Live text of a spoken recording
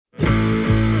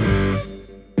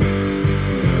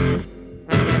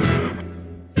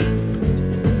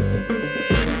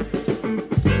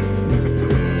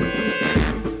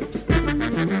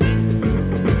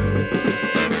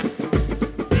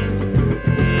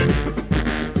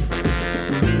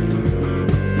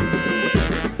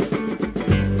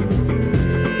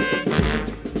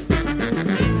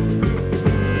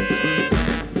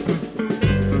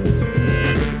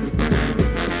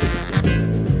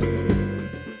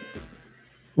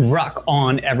Rock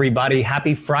on, everybody.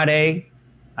 Happy Friday.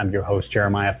 I'm your host,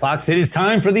 Jeremiah Fox. It is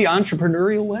time for the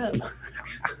Entrepreneurial Web.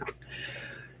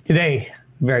 Today,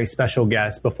 very special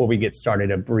guest. Before we get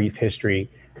started, a brief history.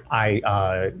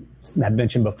 I have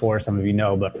mentioned before, some of you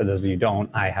know, but for those of you who don't,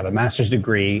 I have a master's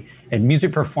degree in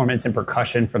music performance and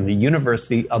percussion from the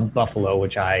University of Buffalo,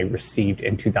 which I received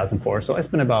in 2004. So I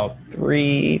spent about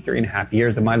three and a half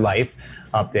years of my life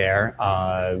up there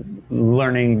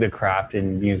learning the craft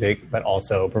in music, but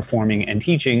also performing and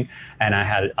teaching. And I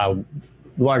had a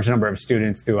large number of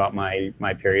students throughout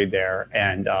my period there.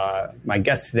 And my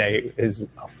guest today is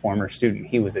a former student.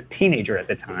 He was a teenager at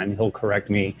the time. He'll correct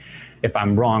me if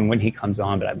I'm wrong when he comes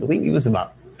on, but I believe he was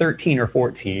about 13 or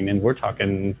 14. And we're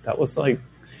talking, that was like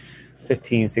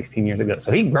 15, 16 years ago.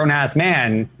 So he's a grown-ass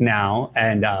man now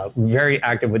and very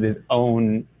active with his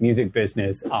own music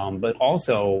business, but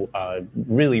also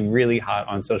really, really hot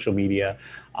on social media.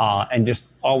 And just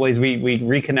always, we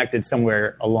reconnected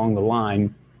somewhere along the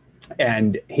line.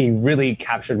 And he really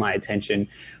captured my attention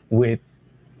with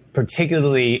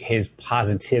particularly his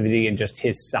positivity and just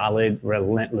his solid,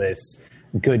 relentless,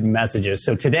 good messages.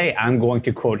 So today I'm going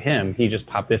to quote him. He just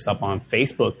popped this up on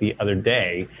Facebook the other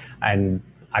day, and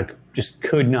I just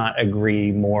could not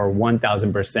agree more.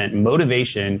 1000%.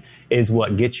 Motivation is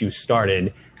what gets you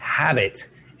started. Habit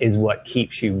is what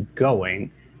keeps you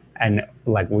going. And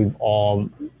like, we've all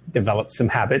developed some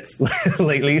habits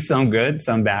lately, some good,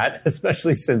 some bad,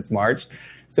 especially since March.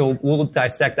 So we'll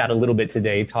dissect that a little bit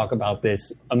today, talk about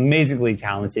this amazingly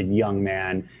talented young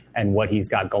man and what he's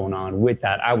got going on. With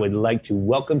that, I would like to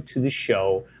welcome to the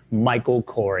show, Michael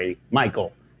Corey.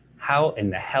 Michael, how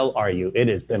in the hell are you? It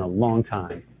has been a long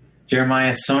time.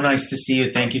 Jeremiah, so nice to see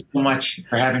you. Thank you so much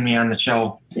for having me on the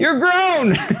show. You're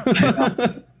grown.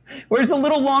 Where's the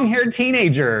little long-haired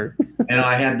teenager? You know,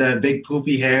 I had the big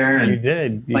poofy hair and you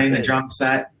did. Playing the drum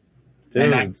set.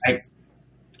 Dude. And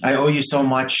I owe you so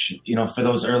much, you know, for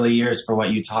those early years, for what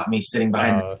you taught me sitting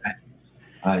behind the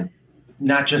set.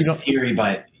 Not just theory,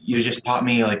 but you just taught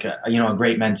me like a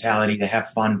great mentality to have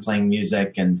fun playing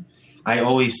music. And I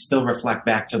always still reflect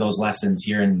back to those lessons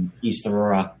here in East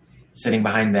Aurora, sitting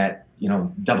behind that,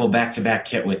 double back-to-back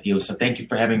kit with you. So thank you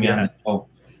for having me on the show.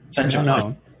 Such a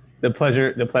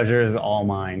pleasure. The pleasure is all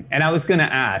mine. And I was going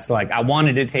to ask, like, I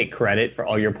wanted to take credit for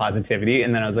all your positivity.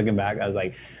 And then I was looking back, I was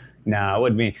like, nah, it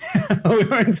wasn't me. We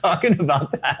weren't talking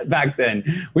about that back then.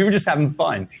 We were just having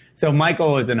fun. So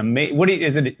Michael is an amazing,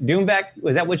 is it Doombeck?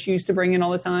 Was that what you used to bring in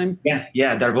all the time? Yeah,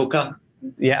 Darbuka.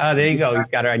 Yeah, there you go. He's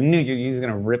got her. I knew you was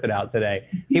going to rip it out today.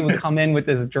 He would come in with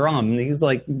this drum. And he's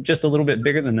like just a little bit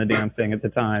bigger than the damn thing at the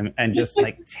time and just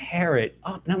like tear it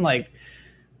up. And I'm like,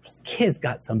 this kid's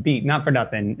got some beat. Not for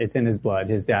nothing. It's in his blood.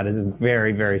 His dad is a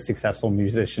very, very successful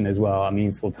musician as well.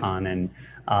 Amin Sultan, and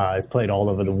has played all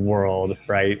over the world,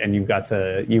 right? And you got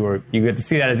to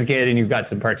see that as a kid, and you got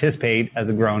to participate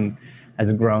as a grown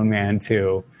man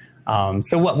too.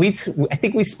 So what I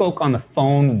think we spoke on the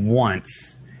phone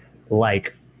once,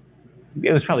 like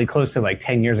it was probably close to like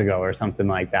 10 years ago or something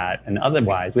like that. And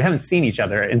otherwise, we haven't seen each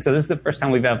other. And so this is the first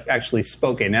time we've actually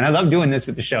spoken. And I love doing this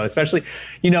with the show, especially,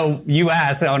 you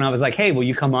asked, and I was like, hey, will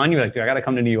you come on? You're like, dude, I got to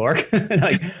come to New York.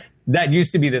 Like, that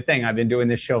used to be the thing. I've been doing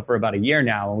this show for about a year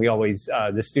now. And we always,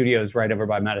 the studio is right over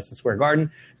by Madison Square Garden.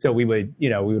 So we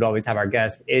would always have our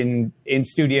guests in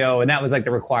studio. And that was like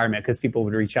the requirement, because people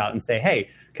would reach out and say, hey,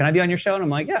 can I be on your show? And I'm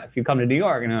like, yeah, if you come to New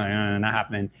York. And no, not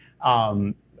happening.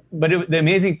 But the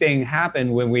amazing thing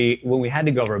happened when we had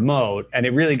to go remote, and it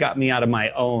really got me out of my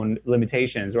own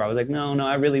limitations, where I was like, no,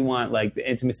 I really want like the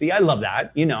intimacy. I love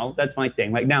that. That's my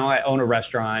thing. Like, now I own a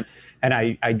restaurant, and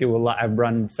I do a lot. I've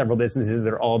run several businesses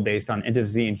that are all based on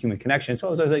intimacy and human connection. So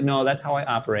I was like, no, that's how I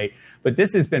operate. But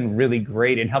this has been really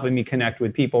great in helping me connect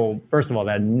with people, first of all,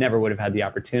 that I never would have had the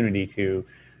opportunity to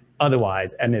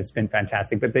otherwise, and it's been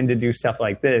fantastic. But then to do stuff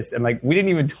like this, and like, we didn't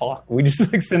even talk, we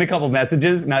just like sent a couple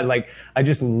messages, and I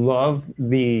just love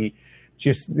the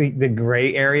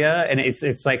gray area. And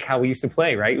it's like how we used to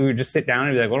play, right? We would just sit down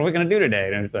and be like, what are we going to do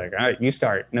today? And it's like, all right, you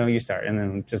start. No, you start. And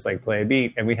then just like play a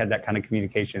beat. And we had that kind of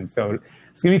communication. So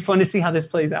it's going to be fun to see how this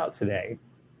plays out today.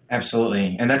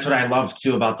 Absolutely. And that's what I loved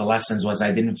too about the lessons, was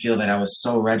I didn't feel that I was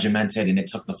so regimented and it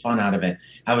took the fun out of it.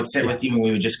 I would sit with you and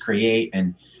we would just create,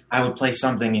 and I would play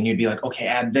something and you'd be like, okay,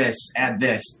 add this.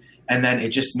 And then it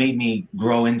just made me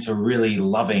grow into really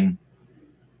loving,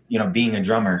 being a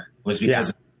drummer, was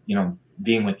because of,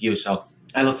 being with you. So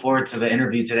I look forward to the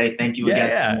interview today. Thank you again.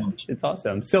 Yeah, it's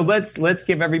awesome. So let's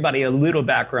give everybody a little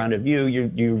background of you.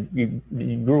 You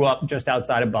grew up just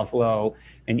outside of Buffalo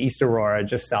in East Aurora,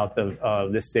 just south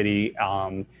of the city.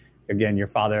 again, your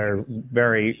father,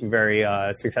 very, very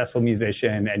successful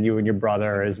musician, and you and your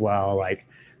brother as well, like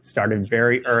started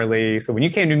very early. So when you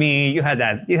came to me, you had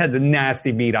the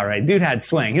nasty beat. All right, dude had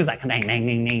swing. He was like, dang, dang,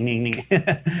 dang, dang, dang,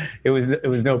 dang. It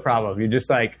was no problem. You just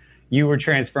like, you were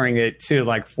transferring it to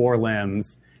like 4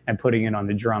 limbs and putting it on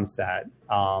the drum set.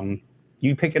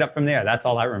 You pick it up from there. That's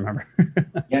all I remember.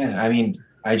 Yeah, I mean,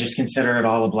 I just consider it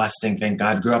all a blessing. Thank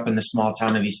God. Grew up in the small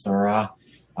town of East Aurora.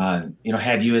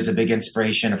 Had you as a big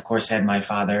inspiration. Of course, had my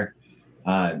father.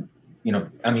 I'm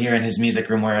here in his music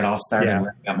room where it all started. Yeah.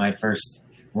 Where I got my first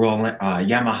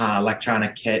Yamaha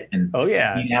electronic kit. And oh,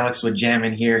 yeah. me and Alex would jam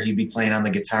in here. He'd be playing on the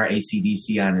guitar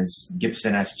AC/DC on his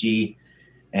Gibson SG.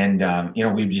 And,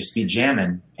 we'd just be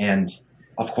jamming. And,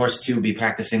 of course, too, be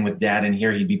practicing with Dad in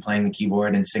here. He'd be playing the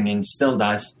keyboard and singing. Still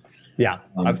does. Yeah,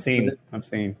 I've seen.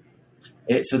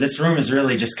 So this room is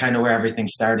really just kind of where everything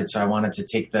started. So I wanted to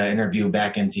take the interview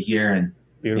back into here, and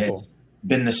beautiful. It's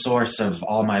been the source of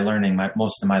all my learning,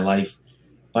 most of my life.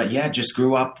 But yeah, just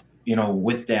grew up,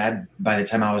 with Dad. By the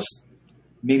time I was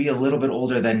maybe a little bit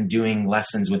older than doing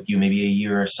lessons with you, maybe a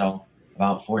year or so,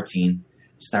 about 14,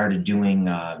 started doing,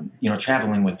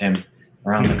 traveling with him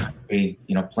around the country,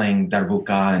 playing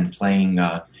darbuka and playing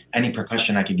any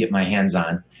percussion I could get my hands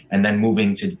on. And then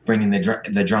moving to bringing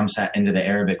the drum set into the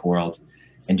Arabic world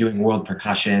and doing world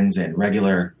percussions and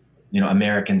regular,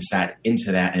 American set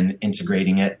into that and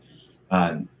integrating it.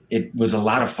 It was a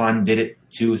lot of fun, did it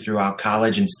too throughout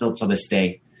college and still to this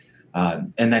day.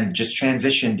 And then just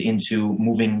transitioned into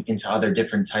moving into other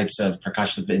different types of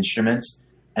percussive instruments,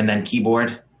 and then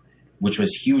keyboard, which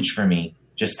was huge for me,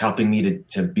 just helping me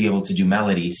to be able to do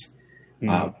melodies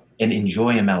and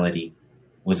enjoy a melody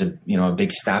was a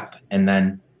big step. And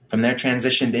then from there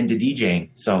transitioned into DJing.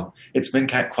 So it's been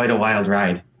quite a wild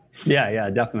ride. Yeah,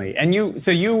 definitely. And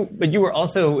but you were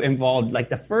also involved, like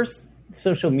the first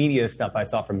social media stuff I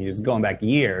saw from you is going back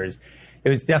years. It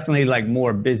was definitely like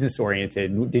more business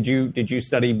oriented. Did you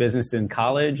study business in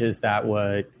college? Is that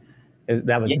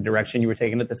the direction you were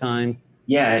taking at the time?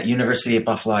 Yeah, at University of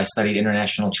Buffalo, I studied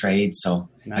international trade. So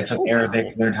nice. I took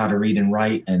Arabic, learned how to read and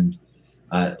write, and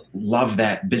love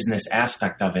that business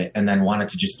aspect of it, and then wanted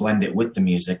to just blend it with the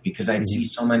music because I'd see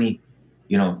so many,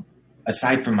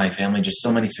 aside from my family, just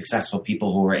so many successful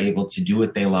people who were able to do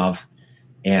what they love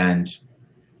and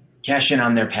cash in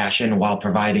on their passion while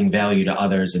providing value to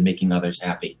others and making others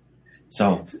happy.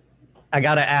 So I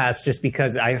got to ask, just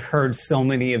because I've heard so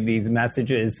many of these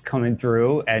messages coming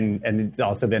through and it's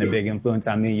also been a big influence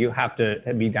on me. You have to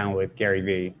be down with Gary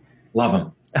Vee. Love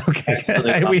him. Okay.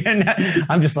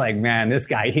 I'm just like, man, this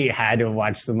guy, he had to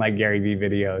watch some like Gary Vee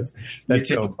videos. That's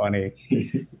so funny.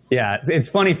 Yeah. It's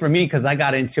funny for me because I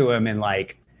got into him and I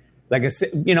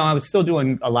was still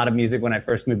doing a lot of music when I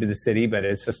first moved to the city, but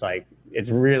it's just like, it's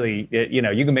really,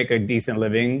 you can make a decent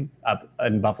living up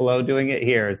in Buffalo doing it.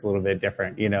 Here it's a little bit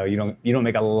different. You don't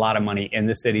make a lot of money in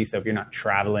the city. So if you're not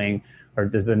traveling, or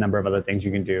there's a number of other things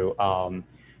you can do.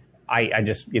 I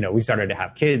just, we started to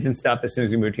have kids and stuff as soon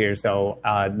as we moved here. So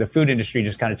the food industry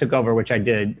just kind of took over, which I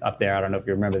did up there. I don't know if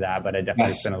you remember that, but I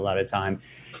definitely spent a lot of time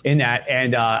in that.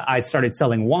 And I started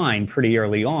selling wine pretty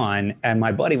early on. And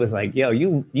my buddy was like, yo,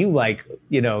 you like,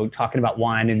 talking about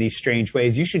wine in these strange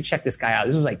ways. You should check this guy out.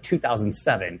 This was like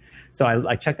 2007. So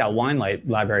I checked out Wine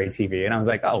Library TV and I was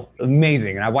like, oh,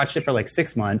 amazing. And I watched it for like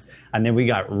 6 months. And then we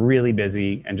got really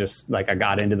busy and just like I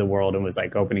got into the world and was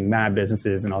like opening mad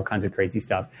businesses and all kinds of crazy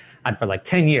stuff. And for like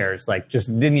 10 years, like just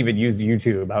didn't even use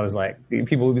YouTube. I was like,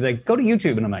 people would be like, go to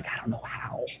YouTube. And I'm like, I don't know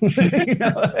how.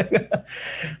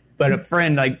 But a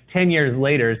friend like 10 years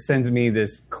later sends me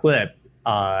this clip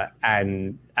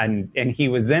and he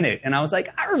was in it. And I was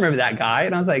like, I remember that guy.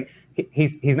 And I was like,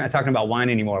 he's not talking about wine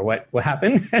anymore. What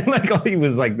happened? And like, he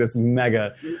was like this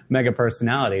mega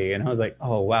personality. And I was like,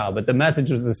 oh, wow. But the message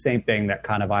was the same thing that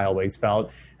kind of I always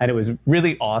felt. And it was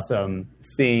really awesome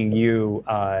seeing you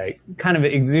kind of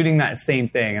exuding that same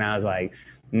thing. And I was like,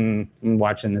 I'm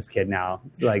watching this kid now.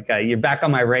 It's like you're back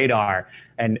on my radar,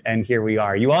 and here we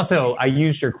are. You also, I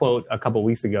used your quote a couple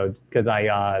weeks ago because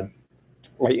I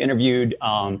interviewed.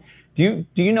 Do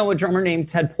you know a drummer named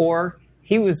Ted Poor?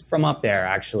 He was from up there,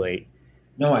 actually.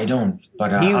 No, I don't.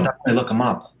 But I'll definitely look him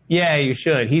up. Yeah, you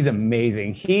should. He's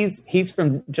amazing. He's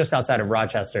from just outside of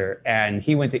Rochester, and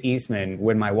he went to Eastman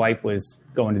when my wife was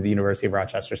going to the University of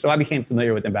Rochester. So I became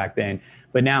familiar with him back then.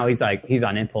 But now he's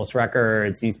on Impulse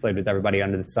Records. He's played with everybody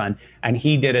under the sun. And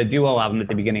he did a duo album at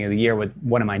the beginning of the year with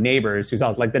one of my neighbors who's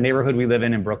all like the neighborhood we live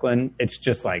in Brooklyn. It's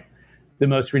just like the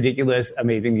most ridiculous,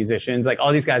 amazing musicians. Like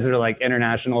all these guys that are like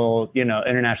internationally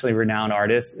renowned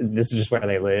artists. This is just where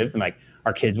they live. And like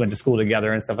our kids went to school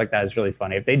together and stuff like that. It's really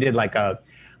funny. If they did like a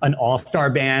an all-star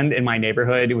band in my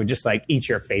neighborhood would just like eat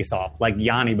your face off. Like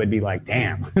Yanni would be like,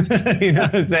 damn, you know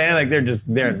what I'm saying? Like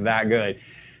they're that good.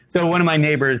 So one of my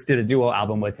neighbors did a duo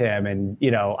album with him, and,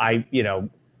 I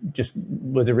just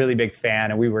was a really big fan,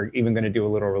 and we were even going to do a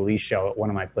little release show at one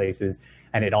of my places,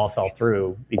 and it all fell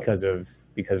through because of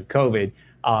COVID.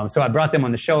 So I brought them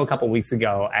on the show a couple weeks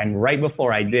ago, and right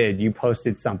before I did, you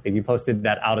posted something. You posted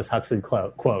that Aldous Huxley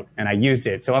quote, and I used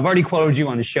it. So I've already quoted you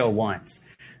on the show once.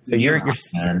 So you're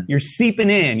seeping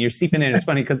in. You're seeping in. It's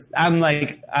funny because I'm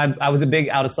like, I was a big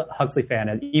Aldous Huxley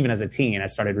fan, even as a teen. I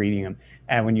started reading him,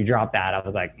 and when you dropped that, I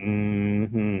was like,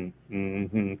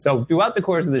 So throughout the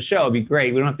course of the show, it'd be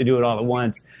great. We don't have to do it all at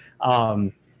once.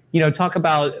 Talk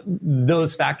about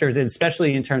those factors,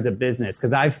 especially in terms of business,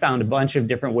 because I've found a bunch of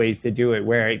different ways to do it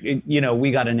where, we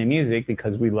got into music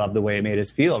because we love the way it made us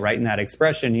feel, right? In that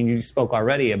expression. And you spoke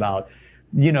already about,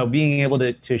 being able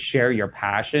to share your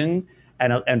passion.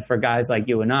 And for guys like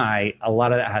you and I, a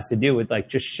lot of that has to do with like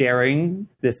just sharing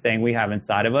this thing we have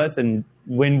inside of us. And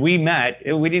when we met,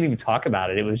 we didn't even talk about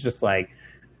it. It was just like,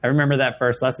 I remember that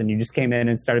first lesson. You just came in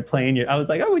and started playing. I was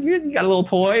like, oh, you got a little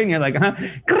toy? And you're like, huh?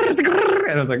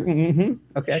 And I was like,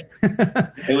 okay.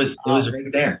 It was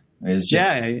right there. It was just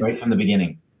right from the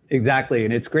beginning. Exactly.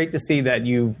 And it's great to see that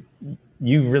you've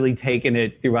really taken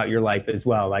it throughout your life as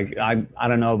well. Like, I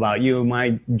don't know about you.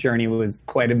 My journey was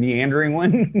quite a meandering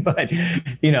one, but,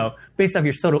 based off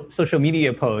your social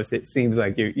media posts, it seems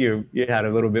like you had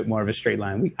a little bit more of a straight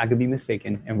line. I could be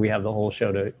mistaken, and we have the whole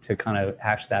show to kind of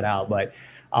hash that out. But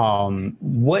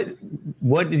what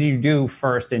did you do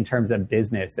first in terms of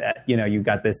business? You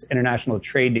got this international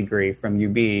trade degree from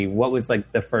UB. What was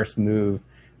like the first move?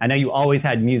 I know you always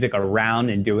had music around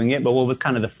and doing it, but what was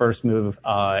kind of the first move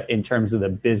in terms of the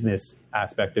business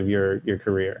aspect of your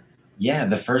career? Yeah,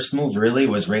 the first move really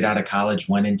was right out of college,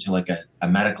 went into like a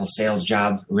medical sales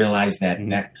job, realized that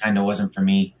that kind of wasn't for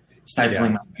me,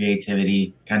 stifling my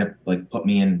creativity, kind of like put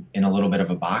me in a little bit of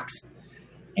a box.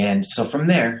 And so from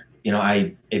there,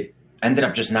 it ended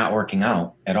up just not working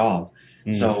out at all.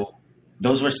 So that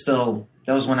was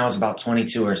when I was about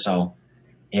 22 or so.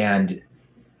 And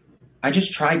I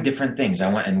just tried different things.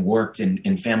 I went and worked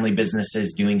in family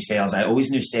businesses doing sales. I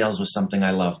always knew sales was something I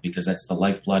loved because that's the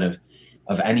lifeblood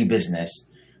of any business.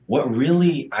 What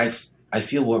really, I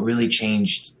feel what really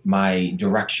changed my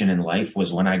direction in life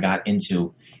was when I got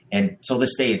into, and till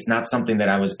this day, it's not something that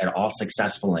I was at all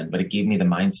successful in, but it gave me the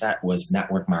mindset, was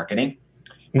network marketing.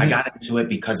 I got into it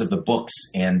because of the books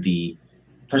and the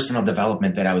personal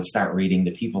development that I would start reading,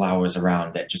 the people I was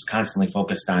around that just constantly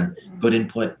focused on good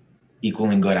input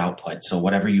equaling good output. So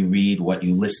whatever you read, what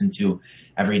you listen to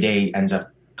every day ends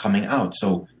up coming out.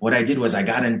 So what I did was I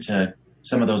got into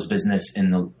some of those businesses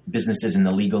in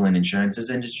the legal and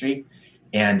insurances industry.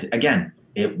 And again,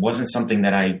 it wasn't something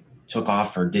that I took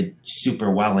off or did super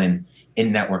well in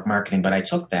network marketing, but I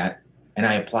took that and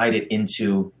I applied it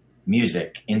into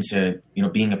music, into,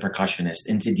 being a percussionist,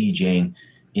 into DJing,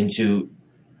 into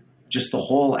just the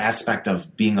whole aspect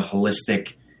of being a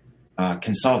holistic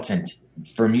consultant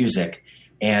for music.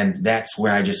 And that's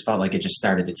where I just felt like it just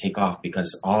started to take off,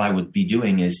 because all I would be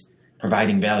doing is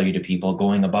providing value to people,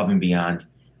 going above and beyond.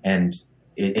 And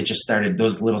it just started,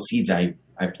 those little seeds I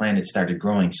planted started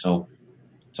growing. So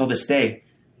till this day,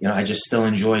 I just still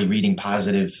enjoy reading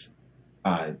positive,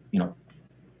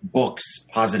 books,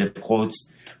 positive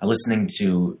quotes, listening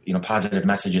to, positive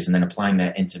messages, and then applying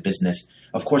that into business.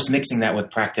 Of course, mixing that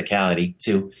with practicality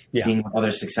too, seeing what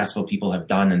other successful people have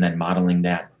done and then modeling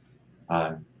that.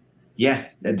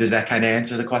 Does that kind of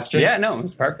answer the question? Yeah, no,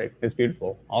 it's perfect. It's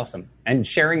beautiful. Awesome. And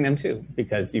sharing them too,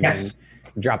 because you've been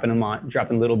dropping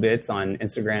little bits on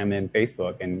Instagram and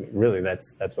Facebook. And really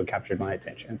that's what captured my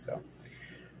attention. So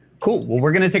cool. Well,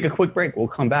 we're going to take a quick break. We'll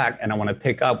come back and I want to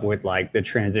pick up with like the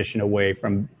transition away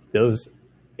from those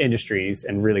industries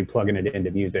and really plugging it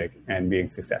into music and being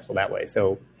successful that way.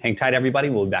 So hang tight, everybody.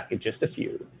 We'll be back in just a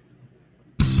few.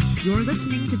 You're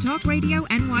listening to Talk Radio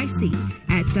NYC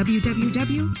at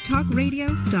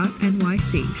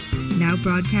www.talkradio.nyc. Now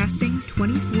broadcasting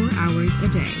 24 hours a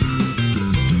day.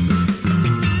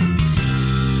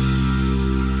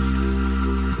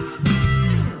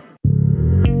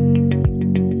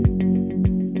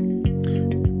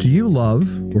 Do you love,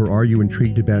 or are you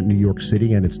intrigued about New York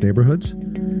City and its neighborhoods?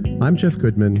 I'm Jeff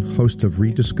Goodman, host of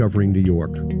Rediscovering New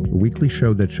York, a weekly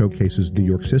show that showcases New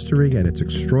York's history and its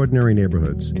extraordinary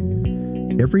neighborhoods.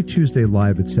 Every Tuesday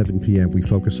live at 7 p.m., we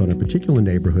focus on a particular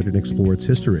neighborhood and explore its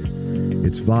history,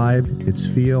 its vibe, its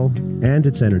feel, and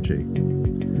its energy.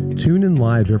 Tune in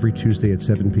live every Tuesday at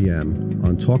 7 p.m.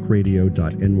 on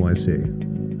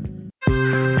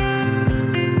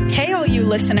talkradio.nyc. Hey, all you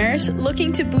listeners.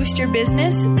 Looking to boost your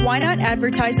business? Why not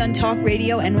advertise on Talk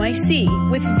Radio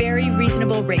NYC with very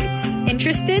reasonable rates?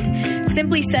 Interested?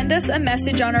 Simply send us a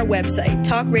message on our website,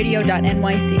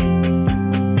 talkradio.nyc.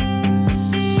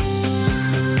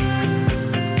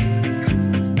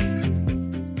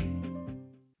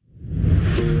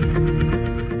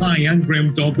 Hi, I'm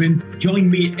Graham Dobbin. Join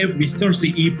me every Thursday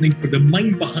evening for the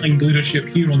Mind Behind Leadership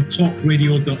here on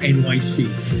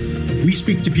talkradio.nyc. We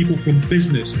speak to people from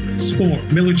business, sport,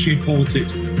 military and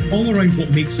politics, all around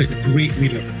what makes a great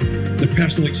leader. The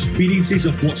personal experiences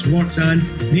of what's worked and,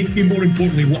 maybe more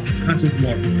importantly, what hasn't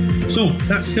worked. So,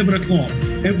 that's 7 o'clock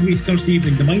every Thursday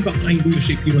evening, the Mind Behind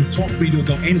Leadership here on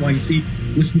talkradio.nyc.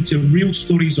 Listen to real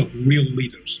stories of real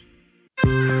leaders.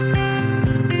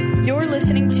 You're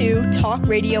listening to Talk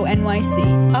Radio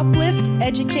NYC. Uplift,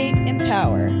 educate,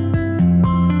 empower.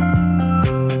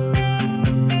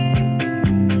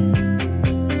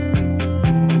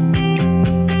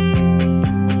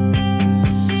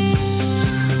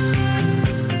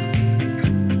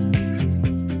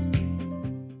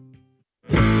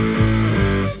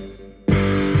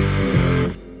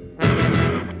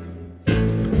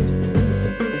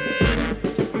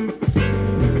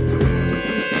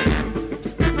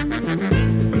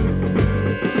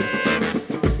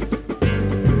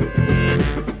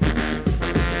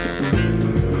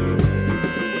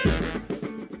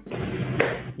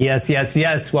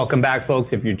 Yes. Welcome back,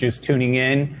 folks. If you're just tuning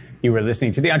in, you were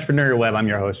listening to The Entrepreneurial Web. I'm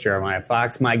your host, Jeremiah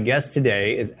Fox. My guest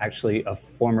today is actually a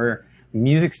former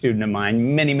music student of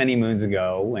mine many, many moons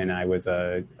ago when I was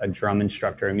a drum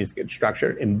instructor, a music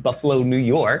instructor in Buffalo, New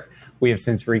York. We have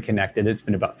since reconnected. It's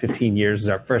been about 15 years. It's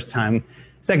our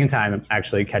second time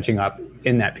actually catching up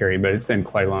in that period, but it's been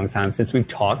quite a long time since we've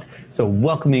talked. So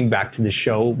welcoming back to the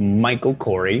show, Michael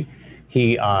Corey.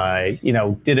 He,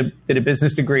 did a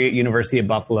business degree at University of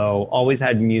Buffalo. Always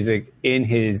had music in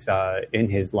his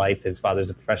life. His father's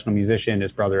a professional musician.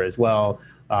 His brother as well.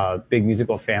 Big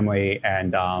musical family,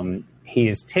 and he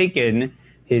has taken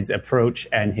his approach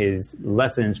and his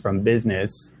lessons from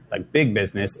business, like big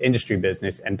business, industry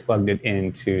business, and plugged it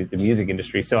into the music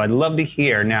industry. So I'd love to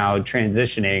hear now,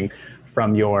 transitioning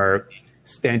from your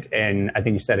stint in, I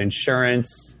think you said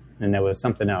insurance, and there was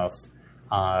something else.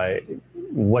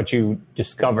 What you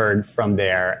discovered from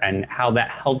there and how that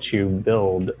helped you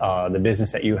build the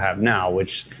business that you have now,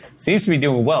 which seems to be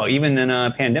doing well, even in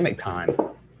a pandemic time.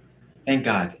 Thank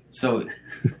God. So,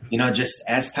 just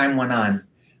as time went on,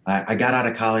 I got out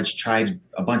of college, tried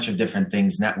a bunch of different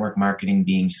things, network marketing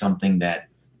being something that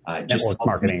network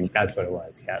marketing, that's what it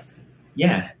was, yes.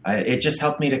 Yeah, it just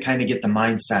helped me to kind of get the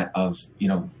mindset of,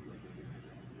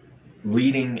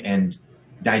 reading and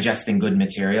digesting good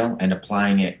material and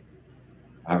applying it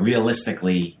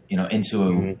realistically,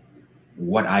 into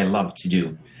what I love to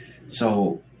do.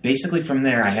 So basically from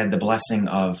there, I had the blessing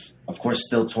of course,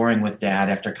 still touring with Dad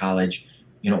after college,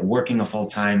 working a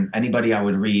full-time. Anybody I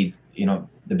would read,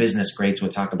 the business greats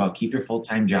would talk about keep your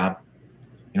full-time job,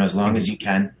 as long as you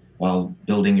can while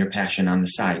building your passion on the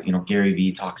side. Gary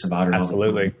Vee talks about it.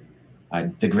 Absolutely.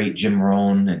 The great Jim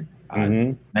Rohn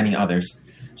and many others.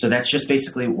 So that's just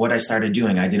basically what I started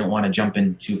doing. I didn't want to jump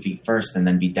in 2 feet first and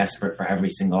then be desperate for every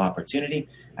single opportunity.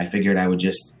 I figured I would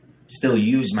just still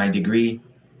use my degree,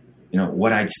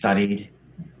 what I'd studied,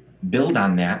 build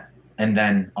on that, and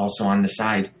then also on the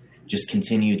side, just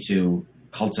continue to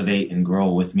cultivate and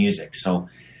grow with music. So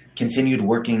continued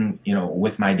working,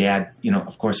 with my dad,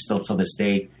 of course, still till this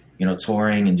day,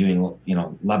 touring and doing,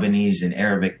 Lebanese and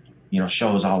Arabic,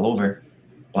 shows all over.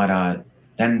 But,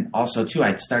 then also too,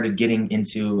 I started getting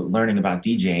into learning about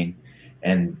DJing,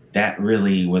 and that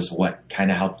really was what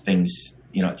kind of helped things,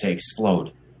 to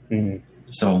explode. Mm-hmm.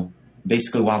 So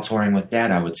basically while touring with Dad,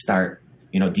 I would start,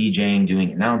 DJing,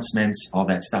 doing announcements, all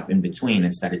that stuff in between,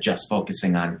 instead of just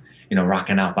focusing on,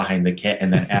 rocking out behind the kit.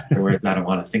 And then afterwards, I don't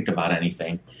want to think about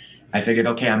anything. I figured,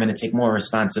 okay, I'm going to take more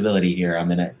responsibility here. I'm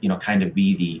going to, kind of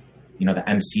be the, the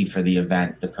MC for the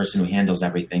event, the person who handles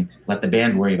everything. Let the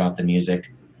band worry about the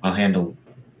music. I'll handle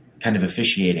kind of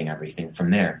officiating everything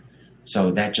from there. So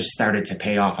that just started to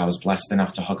pay off. I was blessed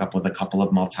enough to hook up with a couple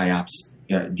of multi-ops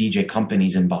DJ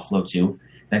companies in Buffalo too,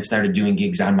 then started doing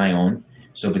gigs on my own.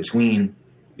 So between,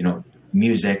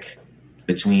 music,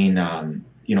 between,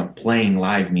 playing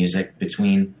live music,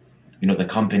 between, the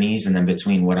companies, and then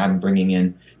between what I'm bringing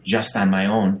in just on my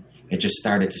own, it just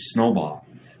started to snowball.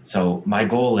 So my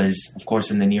goal is, of course,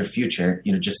 in the near future,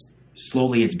 just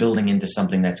slowly it's building into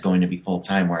something that's going to be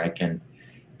full-time where I can,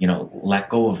 let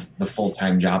go of the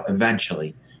full-time job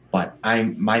eventually. But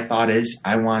my thought is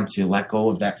I want to let go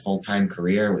of that full-time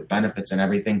career with benefits and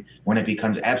everything when it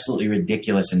becomes absolutely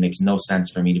ridiculous and makes no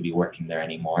sense for me to be working there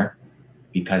anymore.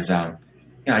 because, I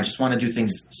just want to do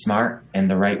things smart and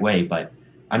the right way, but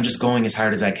I'm just going as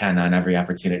hard as I can on every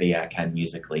opportunity I can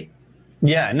musically.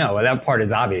 Yeah, no, that part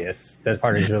is obvious. That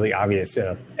part is really obvious.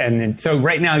 Yeah. And then, so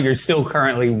right now you're still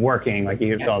currently working, like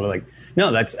you saw, like,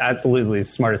 no, that's absolutely the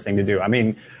smartest thing to do. I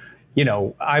mean,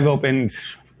 I've opened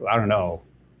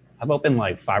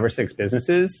like 5 or 6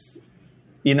 businesses,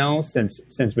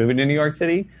 since moving to New York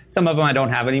City. Some of them I don't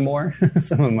have anymore.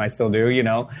 Some of them I still do,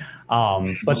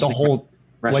 but the whole,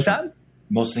 what's that?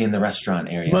 Mostly in the restaurant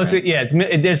area. Mostly, right?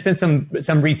 yeah. There's been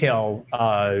some retail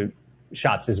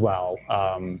shops as well,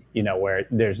 where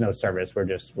there's no service. We're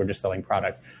just selling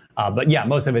product. But yeah,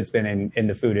 most of it's been in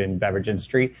the food and beverage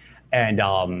industry. And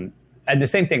the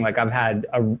same thing, like I've had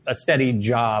a steady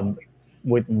job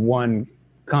with one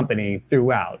company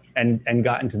throughout and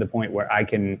gotten to the point where I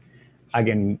can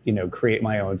create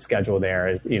my own schedule there.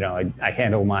 As I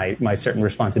handle my certain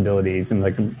responsibilities and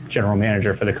like the general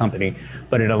manager for the company,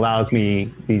 but it allows me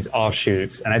these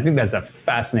offshoots. And I think that's a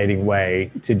fascinating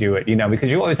way to do it, because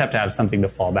you always have to have something to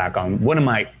fall back on. One of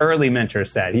my early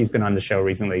mentors said, he's been on the show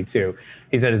recently too,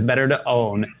 he said it's better to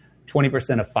own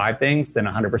 20% of 5 things than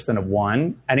 100% of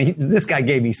one. And this guy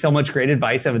gave me so much great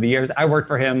advice over the years. I worked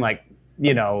for him like,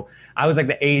 I was like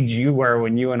the age you were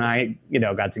when you and I,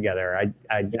 got together.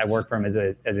 I worked for him as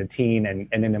a teen, and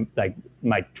then like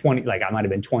my 20, like I might have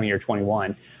been 20 or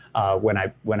 21 when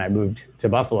I moved to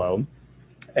Buffalo,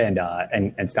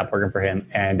 and stopped working for him.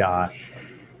 And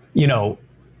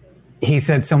he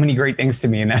said so many great things to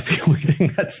me, and that's the only thing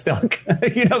that stuck.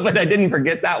 But I didn't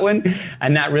forget that one,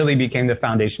 and that really became the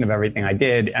foundation of everything I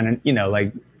did. And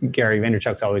like Gary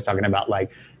Vaynerchuk's always talking about,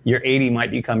 like your 80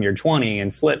 might become your 20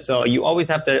 and flip. So you always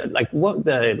have to, like, what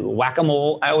the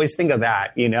whack-a-mole. I always think of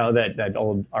that, that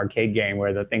old arcade game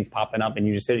where the thing's popping up and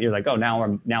you just sit. You're like, oh, now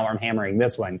I'm hammering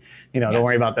this one. Don't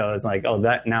worry about those. Like, oh,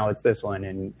 that now it's this one,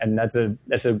 and that's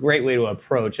a great way to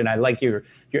approach. And I like your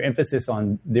emphasis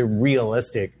on the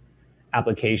realistic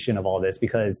application of all this,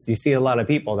 because you see a lot of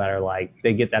people that are like,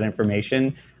 they get that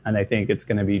information and they think it's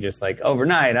going to be just like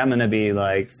overnight. I'm going to be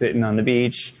like sitting on the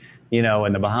beach, in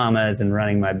the Bahamas and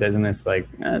running my business. Like,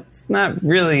 it's not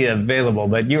really available.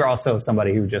 But you're also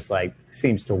somebody who just like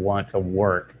seems to want to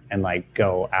work and like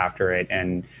go after it.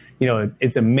 And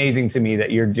it's amazing to me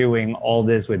that you're doing all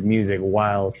this with music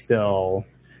while still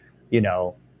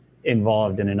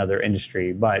involved in another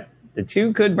industry. But the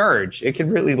two could merge. It could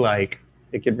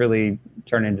really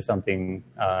turn into something,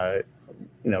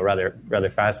 rather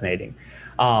fascinating.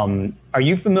 Are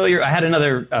you familiar? I had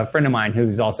another friend of mine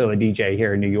who's also a DJ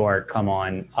here in New York come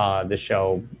on the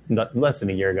show less than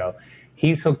a year ago.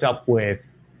 He's hooked up with,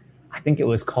 I think it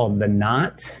was called The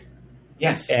Knot.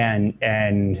 Yes. And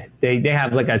they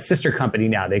have like a sister company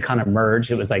now. They kind of merged.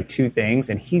 It was like 2 things.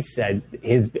 And he said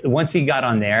once he got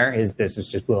on there, his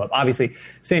business just blew up. Obviously,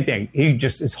 same thing.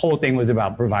 His whole thing was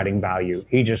about providing value.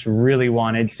 He just really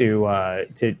wanted to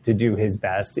do his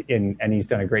best, and he's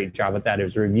done a great job with that.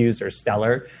 His reviews are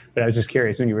stellar. But I was just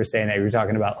curious, when you were saying that, you were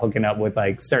talking about hooking up with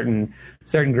like certain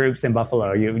groups in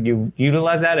Buffalo. You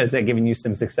utilize that? Is that giving you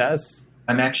some success?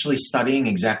 I'm actually studying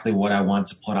exactly what I want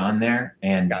to put on there,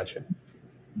 and gotcha.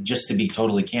 Just to be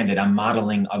totally candid, I'm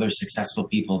modeling other successful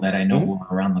people that I know who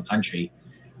are around the country,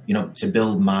 to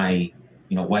build my,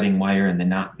 Wedding Wire and The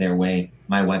Knot their way,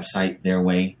 my website their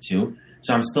way too.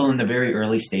 So I'm still in the very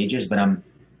early stages, but I'm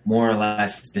more or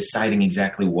less deciding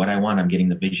exactly what I want. I'm getting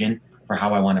the vision for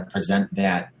how I want to present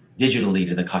that digitally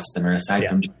to the customer. Aside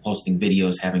from just posting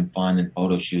videos, having fun and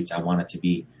photo shoots, I want it to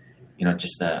be,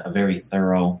 just a very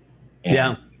thorough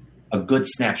and a good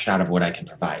snapshot of what I can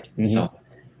provide. So.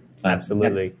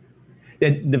 Absolutely.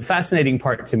 The fascinating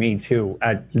part to me too,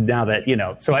 now that,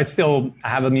 so I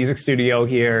have a music studio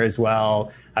here as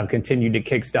well. I've continued to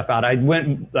kick stuff out. I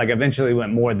eventually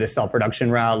went more the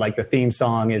self-production route. Like the theme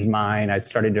song is mine. I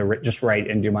started to just write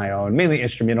and do my own, mainly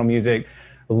instrumental music.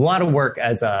 A lot of work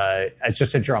as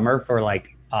just a drummer for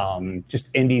like,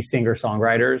 just indie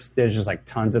singer-songwriters. There's just like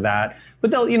tons of that,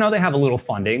 but they have a little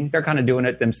funding. They're kind of doing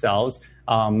it themselves.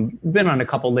 Been on a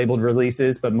couple labeled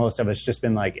releases, but most of it's just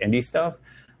been like indie stuff.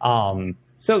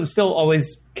 So still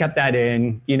always kept that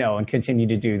in, and continue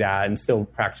to do that and still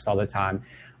practice all the time.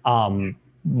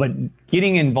 But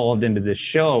getting involved into the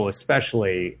show,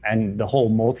 especially, and the whole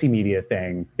multimedia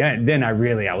thing, then I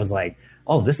was like,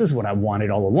 oh, this is what I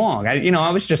wanted all along. I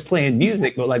was just playing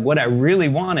music, but like what I really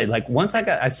wanted, like once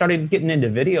I started getting into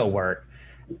video work,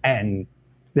 and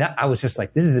that I was just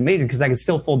like, this is amazing, because I can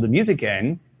still fold the music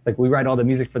in. Like we write all the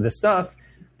music for this stuff,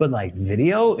 but like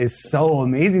video is so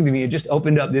amazing to me. It just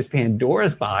opened up this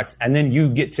Pandora's box, and then you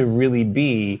get to really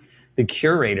be the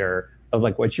curator of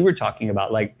like what you were talking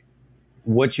about. Like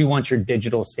what you want your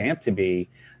digital stamp to be,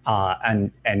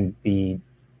 and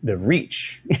the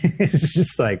reach is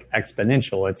just like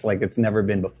exponential. It's like it's never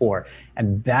been before.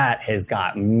 And that has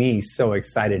got me so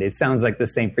excited. It sounds like the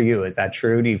same for you. Is that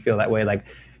true? Do you feel that way? Like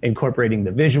incorporating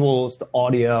the visuals, the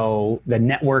audio, the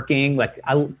networking, like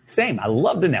I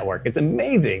love the network. It's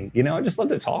amazing. You know, I just love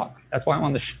to talk. That's why I'm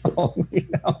on the show. You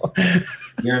know?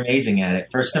 You're amazing at it.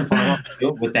 First and foremost,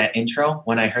 with that intro,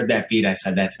 when I heard that beat, I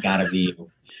said, that's gotta be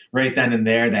you. Right then and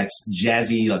there. That's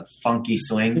jazzy, like funky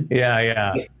swing.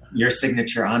 Yeah. Your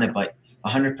signature on it, but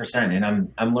 100%. And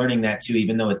I'm learning that too,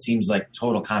 even though it seems like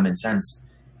total common sense,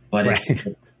 but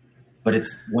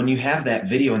it's when you have that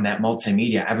video and that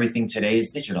multimedia, everything today is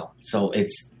digital. So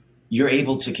you're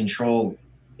able to control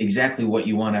exactly what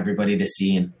you want everybody to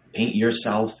see and paint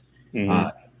yourself,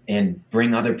 and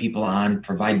bring other people on,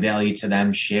 provide value to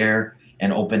them, share,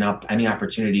 and open up any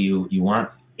opportunity you want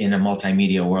in a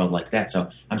multimedia world like that. So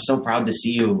I'm so proud to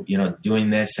see you, doing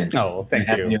this and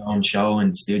having your own show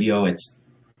and studio. It's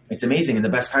amazing. And the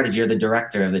best part is you're the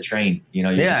director of the train.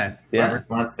 Whoever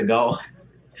wants to go.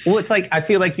 Well, it's like, I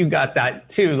feel like you got that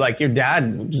too. Like your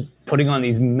dad was putting on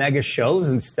these mega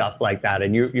shows and stuff like that.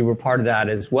 And you were part of that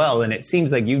as well. And it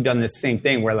seems like you've done the same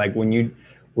thing where like when you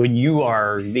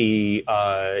are the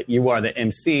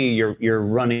MC, you're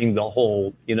running the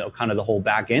whole, kind of the whole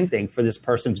back end thing for this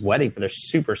person's wedding, for their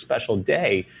super special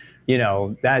day. You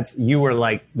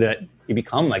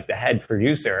become like the head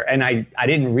producer. And I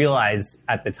didn't realize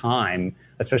at the time,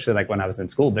 especially like when I was in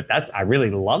school, but I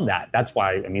really love that. That's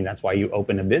why you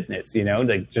open a business,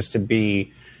 like just to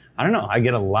be, I don't know, I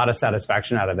get a lot of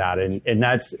satisfaction out of that. And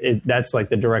that's like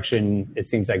the direction it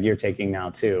seems like you're taking now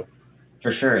too.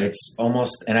 For sure. It's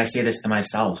almost, and I say this to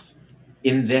myself,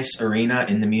 in this arena,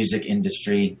 in the music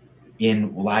industry,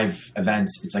 in live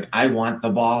events, it's like, I want the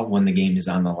ball when the game is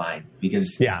on the line,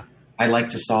 because I like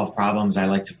to solve problems. I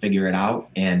like to figure it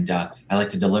out. And I like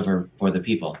to deliver for the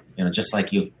people, just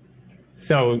like you.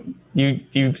 So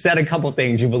you've said a couple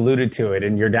things, you've alluded to it,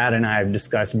 and your dad and I have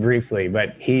discussed briefly,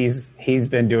 but he's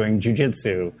been doing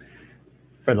jiu-jitsu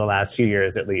for the last few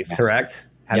years at least, correct?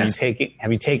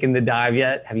 Have you taken the dive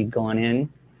yet? Have you gone in?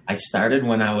 I started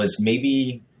when I was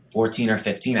maybe 14 or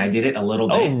 15. I did it a little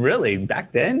bit. Oh, really?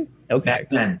 Back then? Okay. Back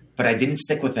then. But I didn't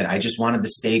stick with it. I just wanted to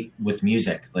stay with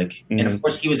music. And of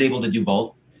course he was able to do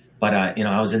both. But,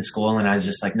 I was in school and I was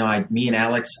just like, no, me and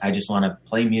Alex, I just want to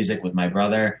play music with my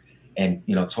brother and,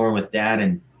 tour with dad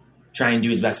and try and do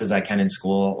as best as I can in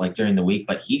school, like during the week.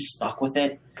 But he stuck with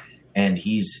it, and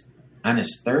he's on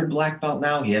his third black belt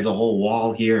now. He has a whole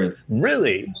wall here of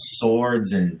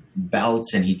swords and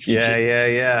belts, and he teaches.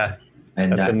 Yeah.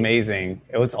 And that's amazing.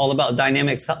 It's all about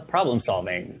dynamic problem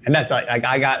solving, and that's like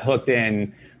I got hooked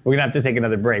in. We're gonna have to take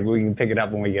another break. We can pick it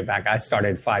up when we get back. I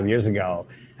started 5 years ago,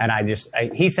 and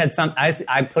he said something.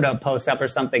 I put a post up or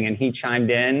something, and he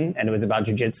chimed in, and it was about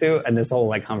jiu-jitsu, and this whole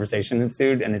like conversation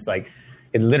ensued, and it's like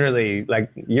it literally like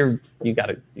you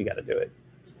gotta do it.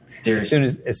 As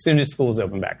soon as school's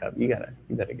open back up, you gotta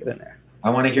get in there.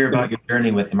 I want to hear about your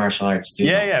journey with the martial arts too.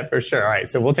 Yeah, for sure. All right,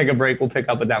 so we'll take a break. We'll pick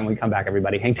up with that when we come back.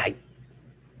 Everybody, hang tight.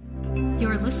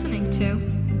 You're listening to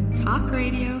Talk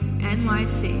Radio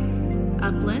NYC.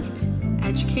 Uplift,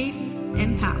 educate,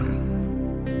 empower.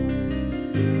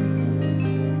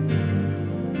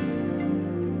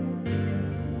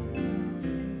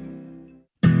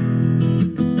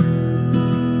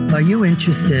 Are you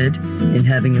interested in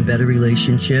having a better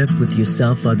relationship with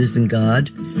yourself, others, and God?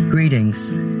 Greetings.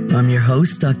 I'm your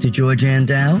host, Dr. George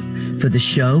Andow, for the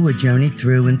show A Journey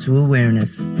Through into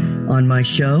Awareness. On my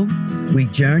show, we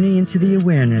journey into the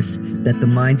awareness that the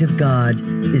mind of God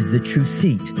is the true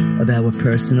seat of our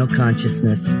personal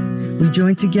consciousness. We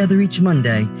join together each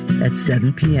Monday at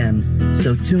 7 p.m.,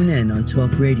 so tune in on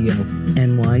Talk Radio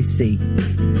NYC.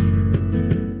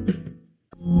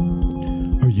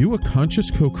 Are you a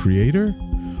conscious co-creator?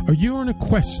 Are you on a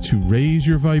quest to raise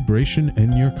your vibration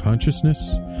and your consciousness?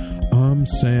 I'm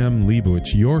Sam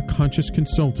Leibowitz, your conscious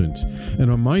consultant, and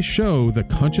on my show, The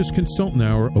Conscious Consultant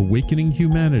Hour, Awakening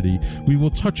Humanity, we will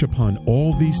touch upon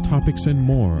all these topics and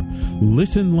more.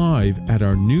 Listen live at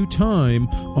our new time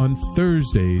on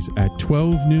Thursdays at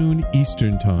 12 noon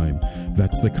Eastern Time.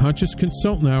 That's The Conscious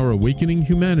Consultant Hour, Awakening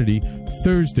Humanity,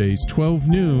 Thursdays 12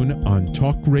 noon on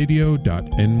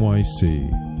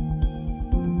talkradio.nyc.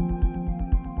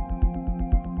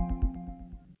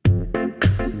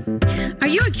 Are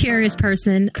you a curious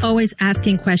person, always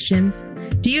asking questions?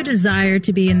 Do you desire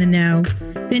to be in the know?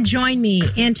 Then join me,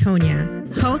 Antonia,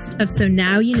 host of So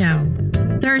Now You Know,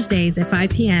 Thursdays at 5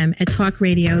 p.m. at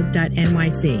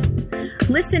talkradio.nyc.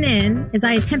 Listen in as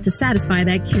I attempt to satisfy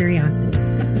that curiosity.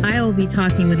 I will be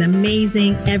talking with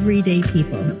amazing everyday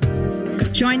people.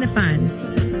 Join the fun.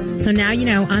 So Now You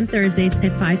Know on Thursdays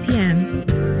at 5 p.m.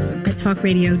 at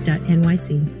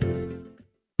talkradio.nyc.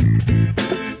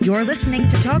 You're listening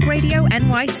to Talk Radio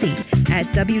NYC at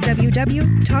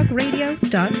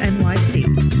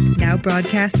www.talkradio.nyc. Now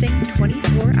broadcasting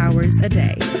 24 hours a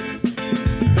day.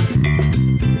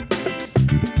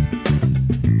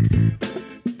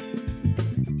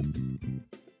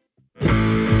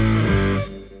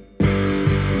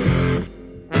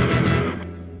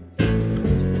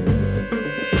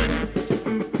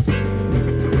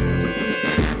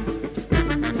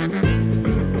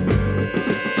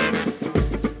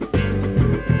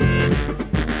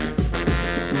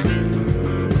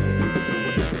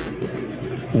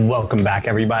 Welcome back,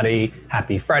 everybody.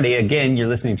 Happy Friday again. You're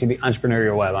listening to The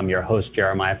Entrepreneurial Web. I'm your host,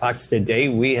 Jeremiah Fox. Today,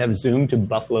 we have zoomed to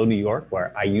Buffalo, New York,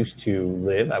 where I used to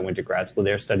live. I went to grad school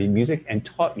there, studied music, and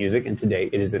taught music. And today,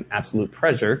 it is an absolute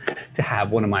pleasure to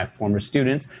have one of my former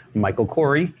students, Michael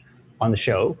Corey, on the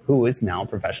show, who is now a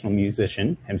professional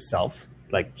musician himself.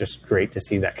 Like, just great to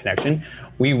see that connection.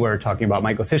 We were talking about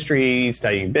Michael's history,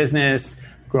 studying business,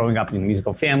 growing up in a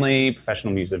musical family,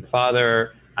 professional music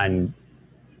father, and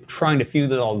trying to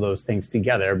fuse all those things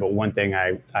together. But one thing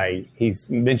he's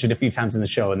mentioned a few times in the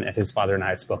show, and that his father and I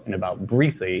have spoken about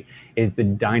briefly, is the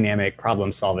dynamic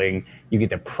problem solving you get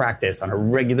to practice on a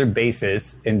regular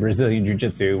basis in Brazilian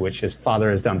Jiu-Jitsu, which his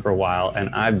father has done for a while,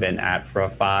 and I've been at for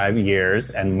 5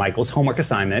 years. And Michael's homework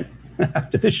assignment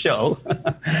after the show,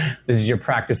 this is your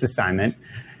practice assignment.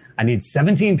 I need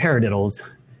 17 paradiddles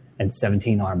and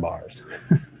 17 arm bars.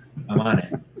 I'm on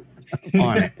it.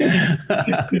 On it.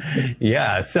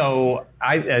 Yeah. So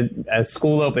as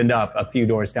school opened up a few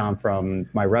doors down from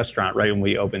my restaurant, right when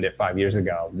we opened it 5 years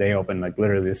ago, they opened like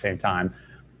literally the same time.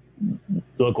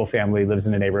 Local family lives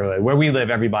in a neighborhood where we live.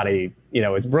 Everybody,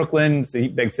 it's Brooklyn, it's a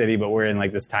big city, but we're in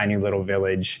like this tiny little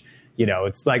village.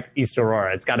 It's like East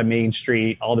Aurora. It's got a main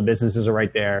street. All the businesses are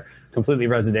right there, completely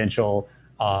residential.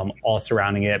 All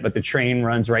surrounding it, but the train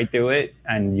runs right through it,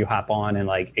 and you hop on, and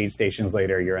like 8 stations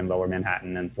later, you're in Lower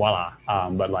Manhattan, and voila.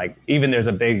 But like even there's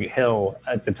a big hill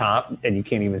at the top, and you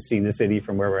can't even see the city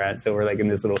from where we're at. So we're like in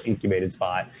this little incubated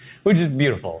spot, which is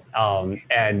beautiful.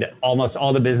 And almost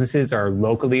all the businesses are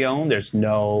locally owned. There's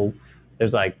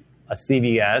like a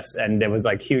CVS, and there was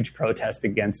like huge protest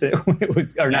against it. Not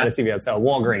a CVS, a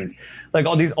Walgreens. Like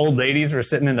all these old ladies were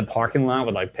sitting in the parking lot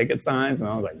with like picket signs, and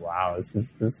I was like, wow,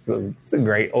 this is a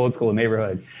great old school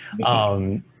neighborhood.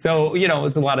 So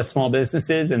it's a lot of small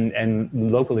businesses and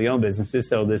locally owned businesses.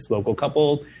 So this local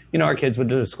couple, our kids went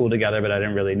to school together, but I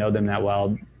didn't really know them that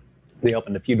well. They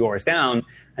opened a few doors down,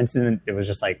 and so it was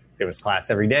just like there was class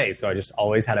every day. So I just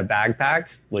always had a bag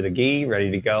packed with a gi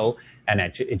ready to go, and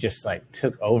it just like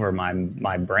took over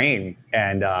my brain.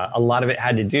 And a lot of it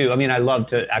had to do. I mean, I love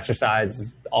to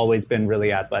exercise, always been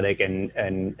really athletic,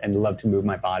 and love to move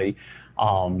my body.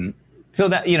 So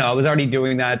that I was already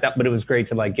doing that, but it was great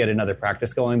to like get another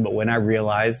practice going. But when I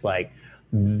realized like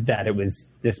that it was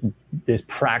this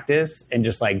practice and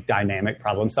just like dynamic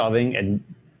problem solving, and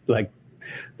like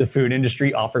the food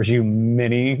industry offers you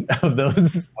many of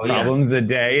those problems a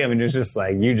day. I mean, it's just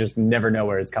like, you just never know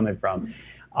where it's coming from.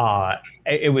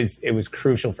 It was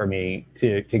crucial for me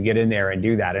to get in there and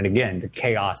do that. And again, the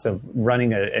chaos of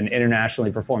running an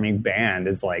internationally performing band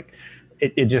is like,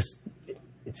 it's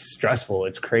stressful.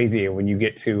 It's crazy. And when you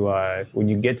get to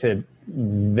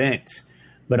vent,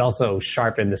 but also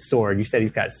sharpen the sword. You said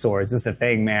he's got swords. This is the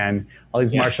thing, man. All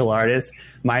these martial artists.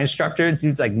 My instructor,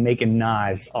 dude's like making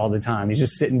knives all the time. He's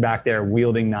just sitting back there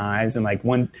wielding knives. And like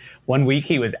one week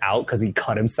he was out because he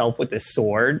cut himself with his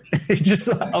sword.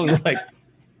 I was like,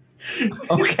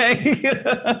 okay.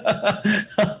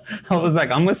 I was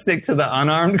like, I'm gonna stick to the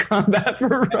unarmed combat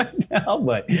for right now.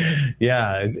 But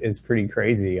yeah, it's pretty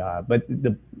crazy. But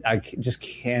I just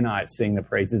cannot sing the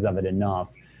praises of it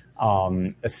enough.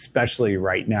 Especially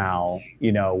right now,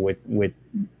 with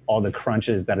all the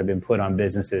crunches that have been put on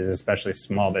businesses, especially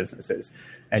small businesses,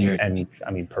 and I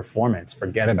mean, performance,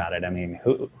 forget about it. I mean,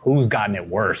 who's gotten it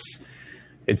worse?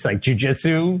 It's like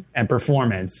jiu-jitsu and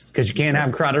performance, because you can't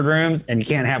have crowded rooms and you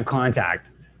can't have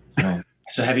contact.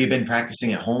 So have you been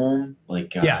practicing at home?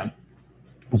 Yeah.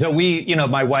 So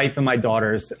my wife and my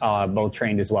daughters both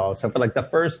trained as well. So for like the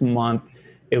first month,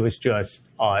 it was just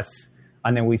us.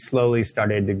 And then we slowly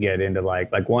started to get into like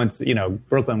once,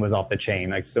 Brooklyn was off the chain,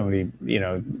 like so many,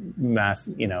 mass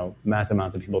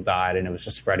amounts of people died, and it was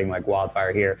just spreading like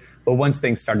wildfire here. But once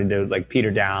things started to like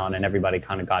peter down and everybody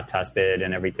kind of got tested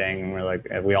and everything, and we're like,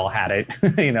 we all had it,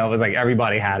 it was like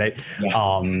everybody had it.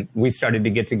 Yeah. We started to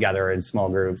get together in small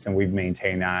groups, and we've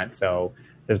maintained that. So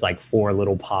there's like 4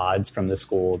 little pods from the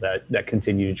school that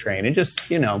continue to train and just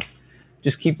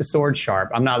keep the sword sharp.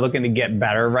 I'm not looking to get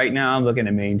better right now. I'm looking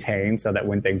to maintain so that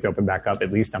when things open back up, at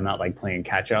least I'm not like playing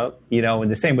catch up, and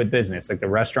the same with business. Like the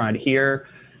restaurant here,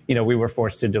 we were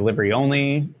forced to delivery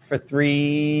only for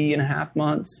 3.5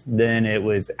 months. Then it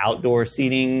was outdoor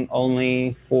seating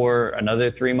only for another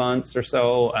 3 months or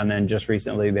so. And then just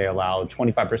recently they allowed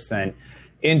 25%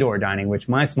 indoor dining, which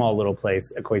my small little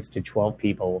place equates to 12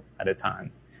 people at a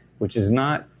time, which is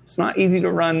it's not easy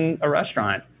to run a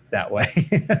restaurant that way.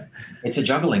 It's a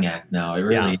juggling act now. It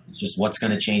really is just what's going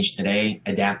to change today,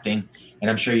 adapting. And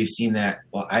I'm sure you've seen that.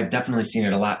 Well, I've definitely seen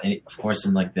it a lot, and of course,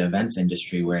 in like the events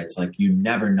industry, where it's like you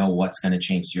never know what's going to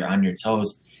change. So you're on your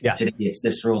toes. Yeah. Today it's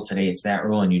this rule, today it's that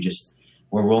rule, and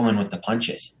we're rolling with the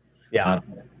punches. Yeah.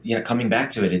 Coming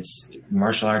back to it, it's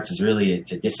martial arts is really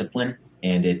it's a discipline,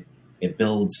 and it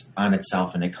builds on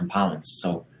itself and it compounds.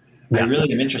 So I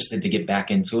really am interested to get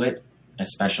back into it,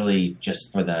 especially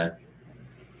just for the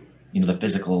the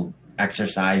physical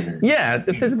exercise and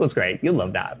the physical is great. You'll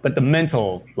love that, but the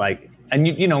mental and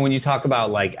when you talk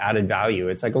about like added value,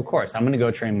 it's like, of course, I'm going to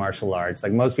go train martial arts.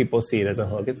 Like most people see it as a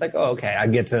hook. It's like, oh, okay, I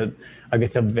get to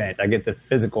vent. I get the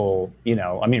physical,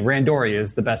 randori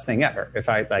is the best thing ever. If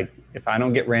I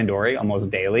don't get randori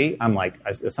almost daily, I'm like,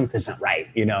 something's not right.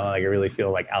 I really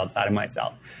feel like outside of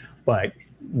myself. But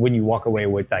when you walk away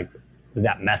with like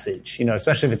that message,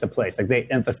 especially if it's a place like they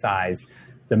emphasize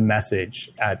the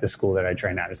message at the school that I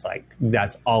train at, it's like,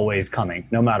 that's always coming,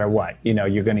 no matter what,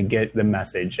 you're going to get the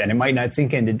message and it might not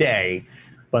sink in today,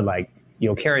 but like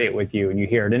you'll carry it with you and you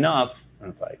hear it enough.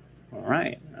 And it's like, all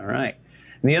right. And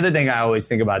the other thing I always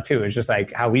think about too, is just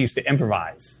like how we used to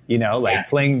improvise,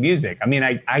 playing music.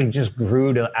 I just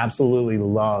grew to absolutely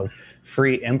love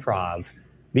free improv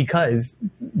because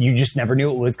you just never knew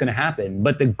what was going to happen.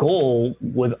 But the goal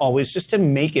was always just to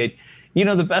make it,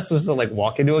 the best was to like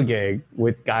walk into a gig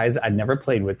with guys I'd never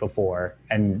played with before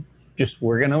and just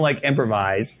we're going to like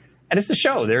improvise. And it's a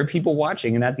show. There are people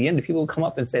watching. And at the end, people come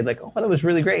up and say like, oh, that was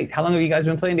really great. How long have you guys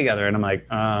been playing together? And I'm like,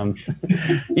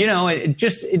 it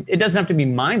doesn't have to be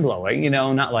mind blowing,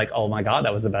 not like, oh my God,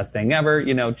 that was the best thing ever,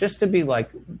 just to be like,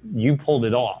 you pulled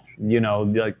it off,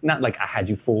 like not like I had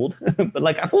you fooled, but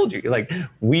like I fooled you. Like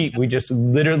we just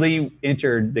literally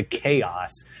entered the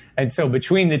chaos. And so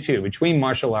between the two, between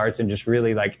martial arts and just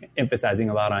really like emphasizing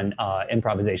a lot on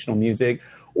improvisational music,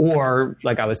 or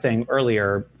like I was saying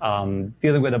earlier,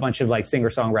 dealing with a bunch of like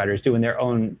singer-songwriters doing their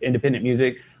own independent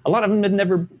music. A lot of them had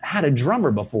never had a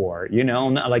drummer before,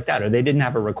 not like that, or they didn't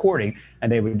have a recording,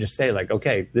 and they would just say like,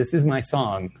 okay, this is my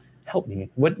song, help me.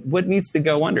 What needs to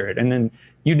go under it? And then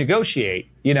you negotiate,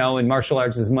 and martial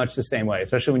arts is much the same way,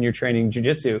 especially when you're training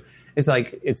jiu-jitsu. It's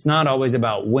like, it's not always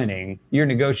about winning. You're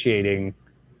negotiating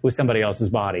with somebody else's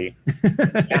body,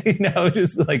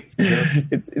 just like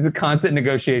it's a constant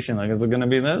negotiation. Like, is it going to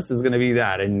be this? Is it going to be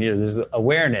that? And there's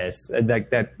awareness,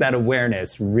 like that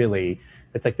awareness really.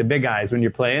 It's like the big eyes when you're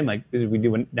playing. Like, we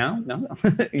do it now? No.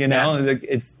 Like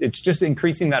it's just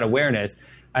increasing that awareness,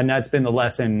 and that's been the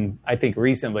lesson I think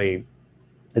recently.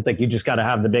 It's like you just got to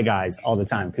have the big eyes all the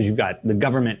time because you've got the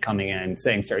government coming in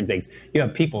saying certain things. You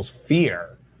have people's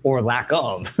fear or lack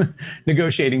of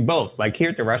negotiating both. Like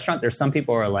here at the restaurant, there's some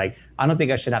people who are like, I don't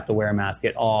think I should have to wear a mask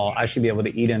at all. I should be able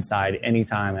to eat inside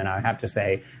anytime. And I have to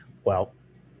say, well,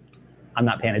 I'm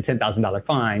not paying a $10,000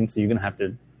 fine, so you're going to have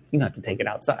to take it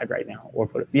outside right now or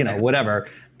put it, whatever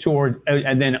towards,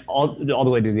 and then all the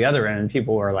way to the other end. And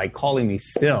people are like calling me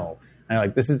still. And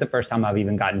like, this is the first time I've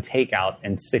even gotten takeout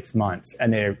in 6 months.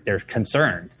 And they're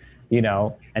concerned,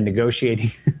 and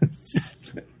negotiating.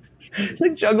 It's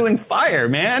like juggling fire,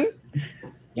 man.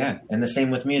 Yeah. And the same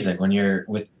with music. When you're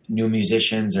with new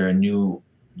musicians or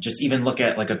just even look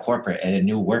at like a corporate and a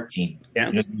new work team.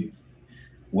 Yeah.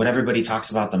 What everybody talks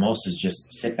about the most is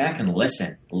just sit back and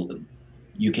listen.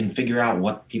 You can figure out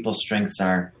what people's strengths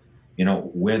are,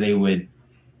 where they would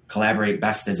collaborate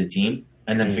best as a team,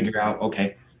 and then figure out,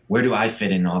 okay, where do I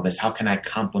fit in all this? How can I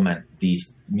complement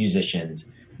these musicians,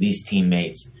 these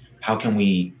teammates? How can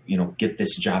we, get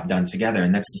this job done together?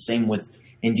 And that's the same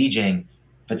in DJing,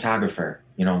 photographer,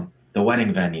 the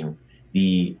wedding venue,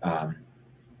 the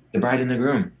bride and the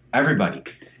groom, everybody.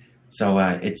 So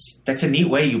that's a neat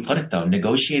way you put it though,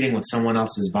 negotiating with someone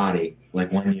else's body,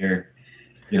 like when you're,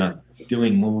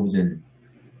 doing moves and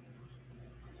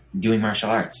doing martial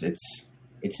arts.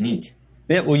 It's neat.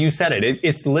 Yeah, well, you said it.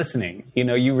 It's listening. You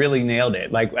know, you really nailed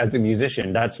it. Like, as a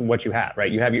musician, that's what you have, right?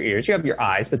 You have your ears, you have your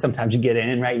eyes, but sometimes you get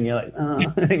in, right? And you're like, oh,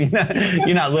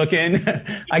 you're not looking.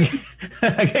 I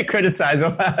get criticized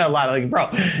a lot. Like, bro,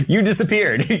 you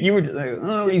disappeared. You were just like,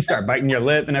 oh, you start biting your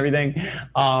lip and everything.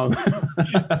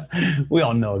 We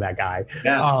all know that guy.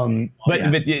 Yeah. But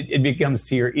it becomes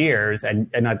to your ears, and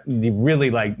you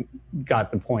really like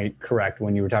got the point correct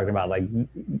when you were talking about like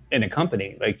in a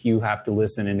company, like you have to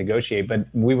listen and negotiate. But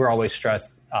we were always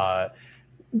stressed to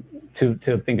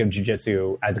think of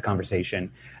jiu-jitsu as a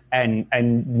conversation, and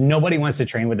nobody wants to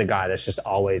train with a guy that's just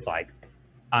always like,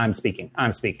 I'm speaking.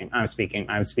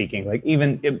 Like,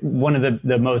 even one of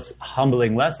the most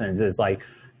humbling lessons is like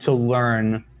to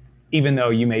learn, even though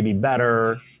you may be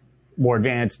better, more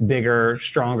advanced, bigger,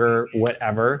 stronger,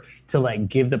 whatever, to like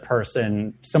give the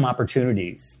person some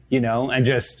opportunities, you know. And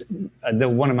just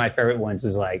one of my favorite ones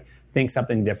was like, think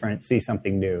something different, see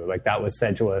something new. Like, that was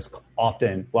said to us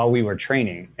often while we were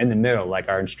training in the middle, like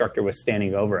our instructor was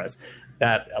standing over us.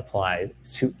 That applies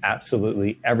to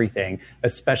absolutely everything,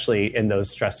 especially in those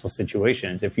stressful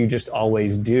situations. If you just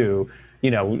always do,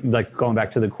 you know, like going back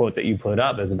to the quote that you put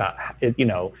up is about, you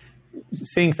know,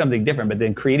 seeing something different, but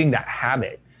then creating that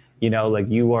habit, you know, like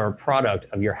you are a product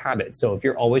of your habit. So if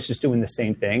you're always just doing the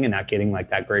same thing and not getting like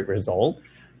that great result,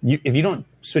 if you don't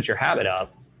switch your habit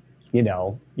up, you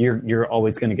know, you're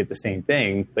always going to get the same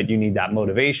thing, but you need that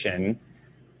motivation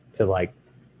to like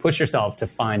push yourself to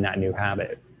find that new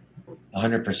habit.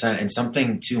 100%. And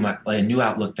something too, like a new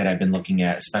outlook that I've been looking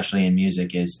at, especially in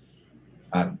music, is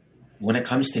when it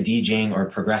comes to DJing or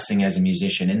progressing as a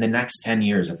musician in the next 10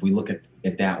 years, if we look at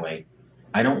it that way,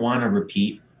 I don't want to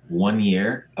repeat 1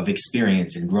 year of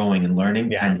experience and growing and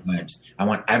learning 10 times. I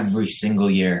want every single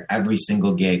year, every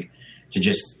single gig to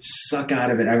just suck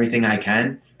out of it everything I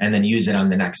can and then use it on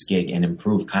the next gig and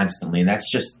improve constantly. And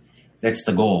that's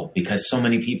the goal, because so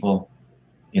many people,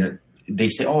 you know, they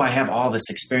say, oh, I have all this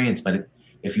experience, but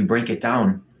if you break it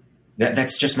down,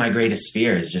 that's just my greatest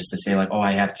fear, is just to say like, oh,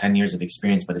 I have 10 years of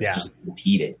experience, but it's just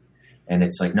repeated. And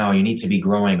it's like, no, you need to be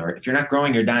growing, or if you're not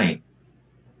growing, you're dying.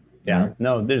 Yeah,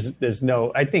 no, there's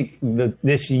no, I think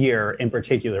this year in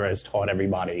particular has taught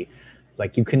everybody,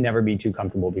 like, you can never be too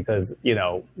comfortable, because, you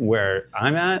know, where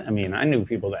I'm at, I mean, I knew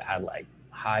people that had like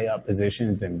high up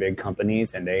positions in big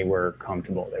companies and they were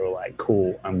comfortable. They were like,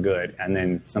 cool, I'm good. And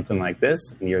then something like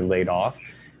this, and you're laid off,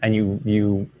 and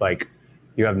you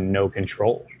have no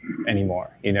control anymore.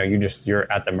 You know,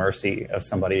 you're at the mercy of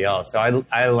somebody else. So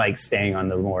I like staying on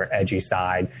the more edgy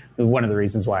side. One of the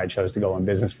reasons why I chose to go in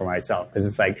business for myself, because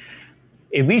it's like,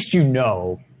 at least you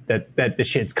know that the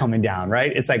shit's coming down,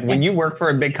 right? It's like when you work for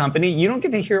a big company, you don't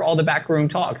get to hear all the backroom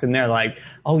talks, and they're like,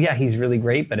 oh yeah, he's really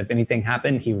great, but if anything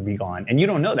happened, he would be gone. And you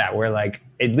don't know that. Where like,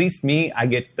 at least me, I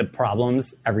get the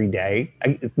problems every day.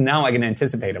 Now I can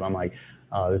anticipate them. I'm like,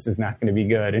 oh, this is not going to be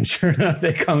good. And sure enough,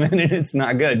 they come in and it's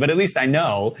not good. But at least I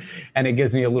know, and it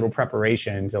gives me a little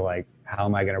preparation to like, how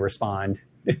am I going to respond?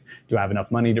 Do I have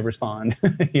enough money to respond?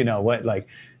 You know what? Like,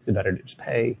 is it better to just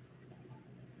pay?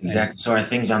 Exactly. So are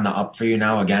things on the up for you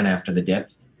now again after the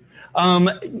dip?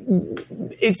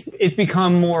 It's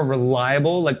become more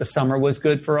reliable. Like, the summer was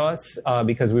good for us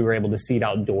because we were able to seat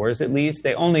outdoors at least.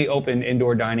 They only opened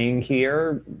indoor dining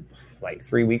here like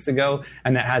 3 weeks ago,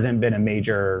 and that hasn't been a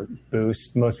major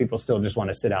boost. Most people still just want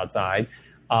to sit outside.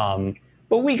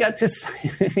 But we got to,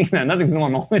 you know, nothing's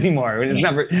normal anymore. It's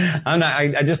never,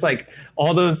 I just like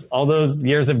all those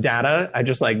years of data, I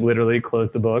just like literally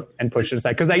closed the book and pushed it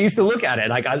aside. Cause I used to look at it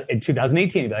like in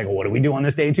 2018, be like, well, what did we do on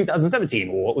this day in 2017?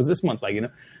 Well, what was this month like? You know,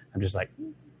 I'm just like,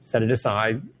 set it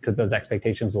aside, because those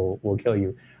expectations will kill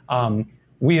you.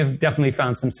 We have definitely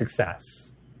found some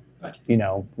success. You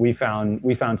know, we found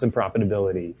some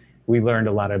profitability. We learned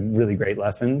a lot of really great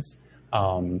lessons.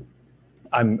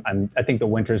 I think the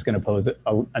winter is going to pose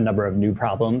a number of new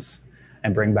problems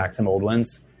and bring back some old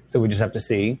ones. So we just have to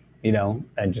see, you know,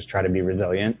 and just try to be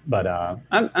resilient. But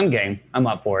I'm game. I'm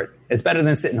up for it. It's better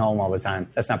than sitting home all the time.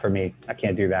 That's not for me. I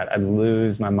can't do that. I'd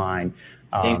lose my mind.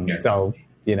 So,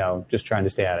 you know, just trying to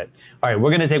stay at it. All right, we're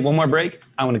going to take one more break.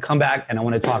 I want to come back and I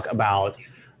want to talk about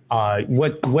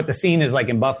what the scene is like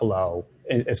in Buffalo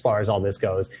as far as all this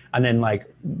goes. And then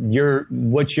like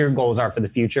what your goals are for the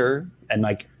future, and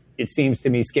like, it seems to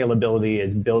me scalability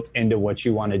is built into what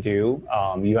you want to do.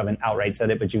 You haven't outright said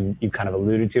it, but you kind of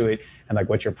alluded to it, and like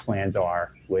what your plans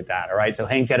are with that. All right. So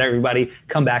hang tight, everybody.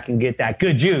 Come back and get that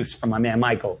good juice from my man,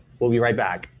 Michael. We'll be right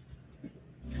back.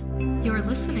 You're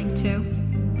listening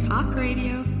to Talk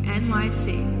Radio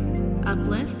NYC.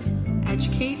 Uplift,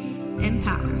 educate,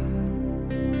 empower.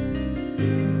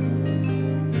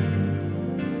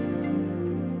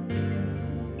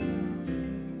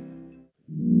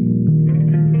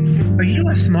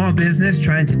 small business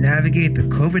trying to navigate the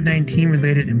COVID-19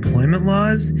 related employment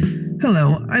laws?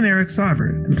 Hello, I'm Eric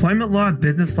Sauver, employment law,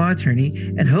 business law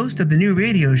attorney, and host of the new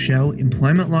radio show,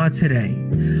 Employment Law Today.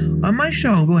 On my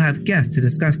show, we'll have guests to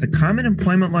discuss the common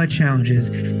employment law challenges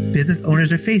business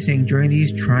owners are facing during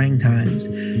these trying times.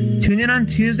 Tune in on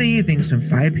Tuesday evenings from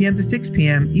 5 p.m. to 6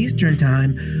 p.m. Eastern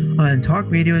Time on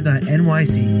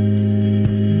talkradio.nyc.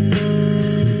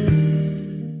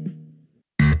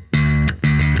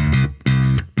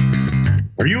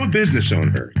 Are you a business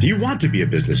owner? Do you want to be a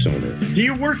business owner? Do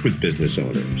you work with business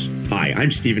owners? Hi,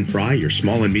 I'm Stephen Fry, your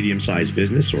small and medium-sized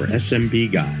business or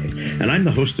SMB guy, and I'm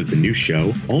the host of the new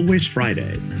show, Always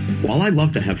Friday. While I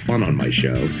love to have fun on my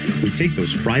show, we take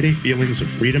those Friday feelings of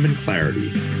freedom and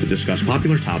clarity to discuss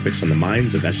popular topics on the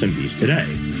minds of SMBs today.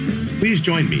 Please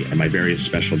join me and my various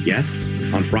special guests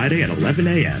on Friday at 11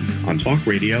 a.m. on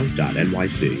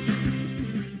talkradio.nyc.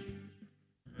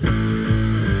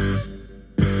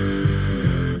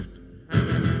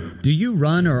 Do you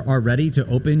run or are ready to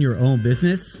open your own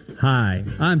business? Hi,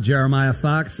 I'm Jeremiah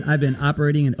Fox. I've been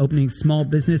operating and opening small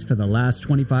business for the last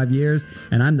 25 years,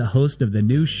 and I'm the host of the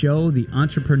new show, The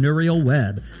Entrepreneurial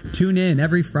Web. Tune in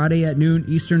every Friday at noon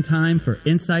Eastern Time for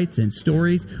insights and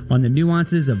stories on the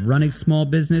nuances of running small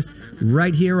business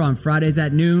right here on Fridays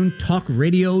at noon,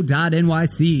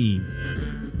 talkradio.nyc.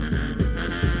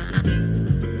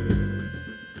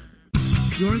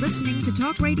 You're listening to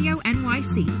Talk Radio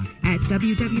NYC at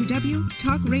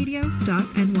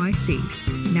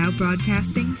www.talkradio.nyc. Now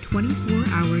broadcasting 24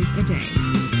 hours a day.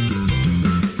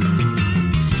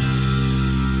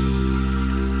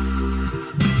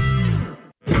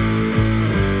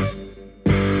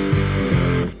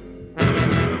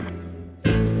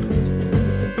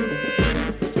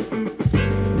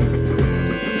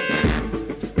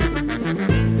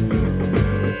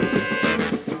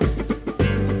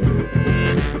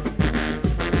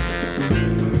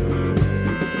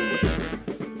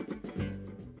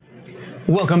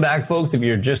 Welcome back, folks. If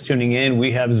you're just tuning in,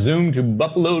 we have zoomed to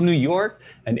Buffalo, New York,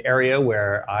 an area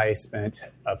where I spent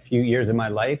a few years of my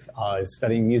life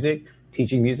studying music,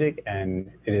 teaching music,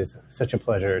 and it is such a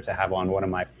pleasure to have on one of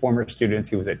my former students.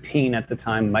 He was a teen at the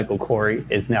time. Michael Corey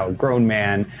is now a grown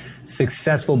man,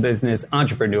 successful business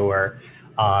entrepreneur,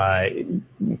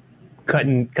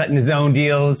 cutting his own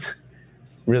deals,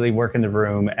 really working the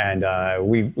room. And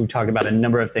we've talked about a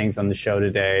number of things on the show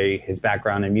today. His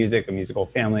background in music, a musical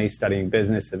family, studying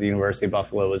business at the University of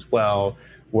Buffalo as well,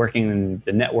 working in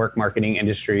the network marketing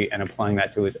industry and applying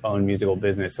that to his own musical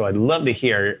business. So I'd love to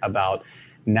hear about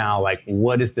now, like,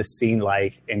 what is the scene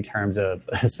like in terms of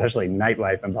especially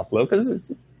nightlife in Buffalo?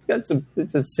 Because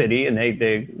it's a city, and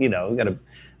they you know, it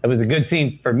was a good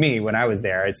scene for me when I was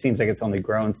there. It seems like it's only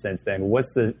grown since then.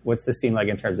 What's the scene like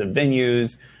in terms of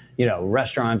venues, you know,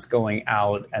 restaurants going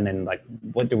out, and then like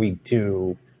what do we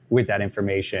do with that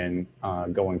information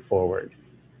going forward?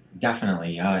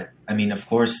 Definitely. I mean, of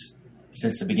course,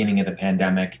 since the beginning of the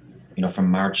pandemic, you know,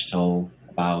 from March till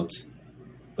about,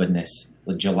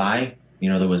 July, you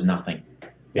know, there was nothing,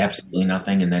 absolutely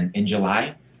nothing. And then in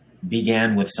July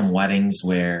began with some weddings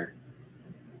where,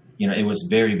 you know, it was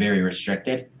very, very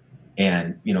restricted.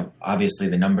 And, you know, obviously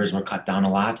the numbers were cut down a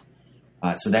lot.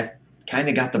 So that kind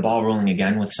of got the ball rolling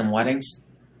again with some weddings.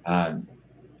 But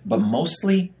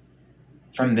mostly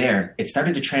from there, it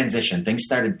started to transition. Things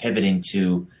started pivoting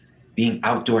to being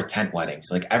outdoor tent weddings.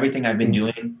 Like everything I've been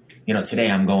doing, you know,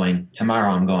 today I'm going, tomorrow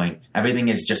I'm going. Everything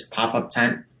is just pop-up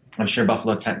tent. I'm sure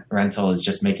Buffalo Tent Rental is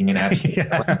just making an absolute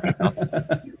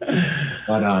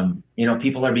But, you know,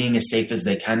 people are being as safe as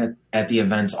they can at the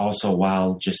events also,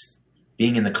 while just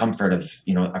being in the comfort of,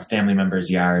 you know, a family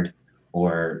member's yard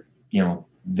or, you know,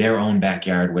 their own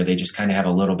backyard, where they just kind of have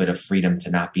a little bit of freedom to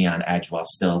not be on edge while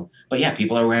still. But yeah,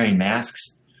 people are wearing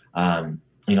masks.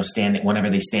 You know, whenever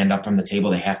they stand up from the table,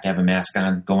 they have to have a mask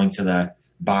on. Going to the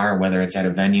bar, whether it's at a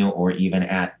venue or even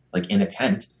at like in a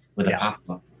tent with a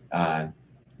pop-up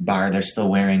bar, they're still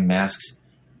wearing masks.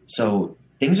 So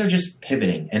things are just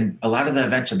pivoting, and a lot of the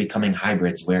events are becoming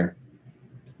hybrids, where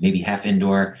maybe half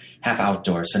indoor, half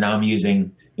outdoor. So now I'm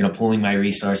using, you know, pooling my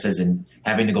resources and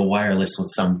having to go wireless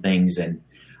with some things. And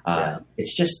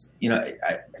it's just, you know,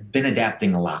 I've been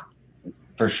adapting a lot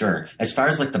for sure. As far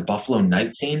as like the Buffalo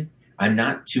night scene, I'm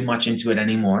not too much into it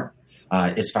anymore.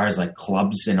 As far as like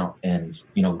clubs and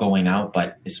you know, going out,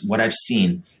 but it's what I've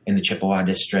seen in the Chippewa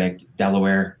district,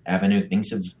 Delaware Avenue,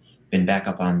 things have been back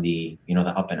up on the, you know,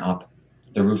 the up and up.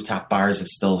 The rooftop bars have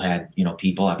still had, you know,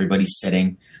 people, everybody's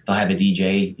sitting. They'll have a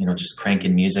DJ, you know, just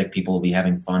cranking music. People will be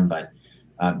having fun, but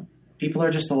people are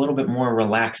just a little bit more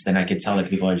relaxed, and I could tell that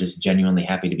people are just genuinely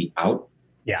happy to be out.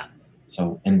 Yeah.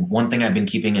 So, and one thing I've been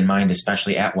keeping in mind,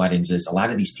 especially at weddings, is a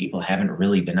lot of these people haven't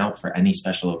really been out for any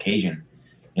special occasion,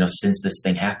 since this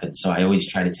thing happened. So I always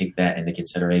try to take that into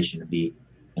consideration and be,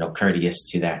 courteous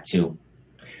to that too.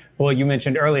 Well, you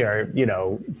mentioned earlier,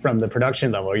 from the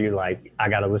production level, you're like, I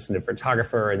got to listen to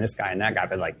photographer and this guy and that guy,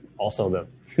 but like also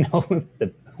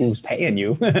the who's paying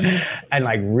you and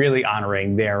like really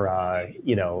honoring their,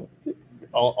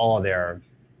 all of their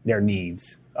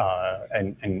needs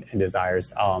and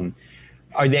desires.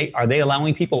 Are they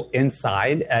allowing people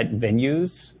inside at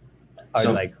venues?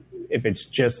 If it's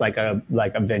just like a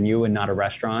venue and not a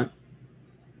restaurant?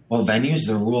 Well, venues,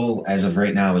 the rule as of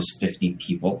right now is 50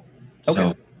 people. Okay.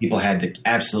 So people had to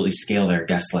absolutely scale their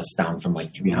guest list down from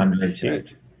like 300 to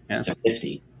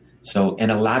 50. So,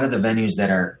 and a lot of the venues that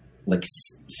are like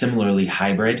similarly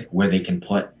hybrid, where they can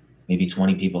put maybe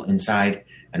 20 people inside,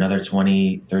 another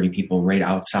 20, 30 people right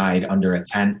outside under a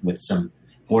tent with some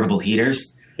portable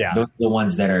heaters. Yeah. Those are the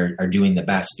ones that are doing the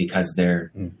best because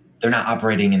they're not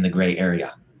operating in the gray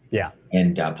area. Yeah.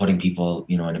 And putting people,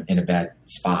 in a bad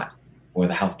spot, or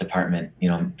the health department,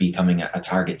 becoming a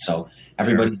target. So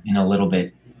everybody's been a little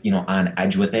bit, on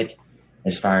edge with it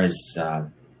as far as,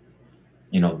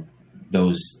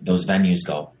 those venues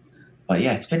go. But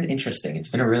yeah, it's been interesting. It's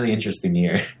been a really interesting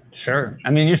year. Sure.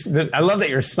 I mean, I love that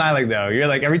you're smiling though. You're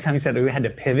like, every time you said that we had to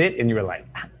pivot and you were like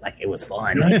it was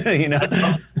fun,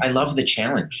 I love the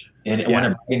challenge. And when a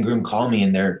bride and groom call me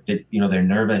and they're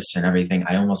nervous and everything,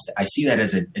 I see that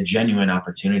as a genuine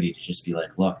opportunity to just be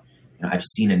like, look, I've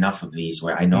seen enough of these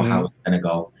where I know how it's going to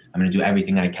go. I'm going to do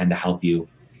everything I can to help you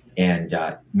and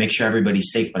make sure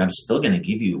everybody's safe, but I'm still going to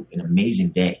give you an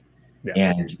amazing day.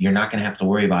 Yeah. And you're not going to have to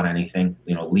worry about anything,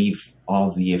 leave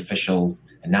all the official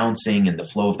announcing and the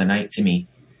flow of the night to me.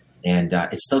 And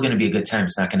it's still going to be a good time.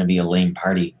 It's not going to be a lame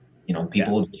party.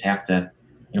 People just have to,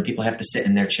 people have to sit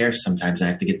in their chairs sometimes. I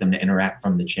have to get them to interact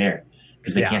from the chair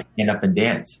because they can't stand up and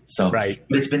dance. So, but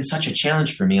it's been such a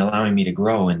challenge for me, allowing me to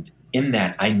grow. And in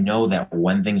that, I know that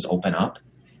when things open up,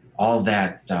 all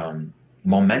that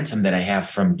momentum that I have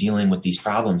from dealing with these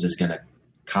problems is going to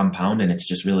compound, and it's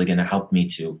just really going to help me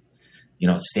to,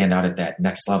 stand out at that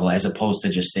next level, as opposed to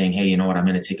just saying, hey, you know what, I'm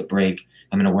going to take a break.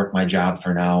 I'm going to work my job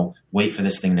for now, wait for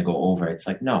this thing to go over. It's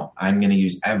like, no, I'm going to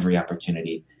use every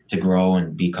opportunity to grow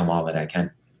and become all that I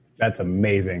can. That's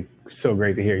amazing. So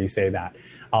great to hear you say that.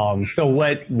 So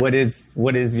what is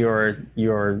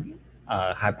your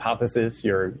hypothesis,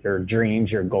 your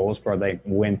dreams, your goals for like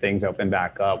when things open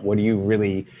back up? Where do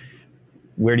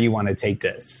you want to take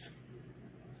this?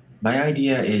 My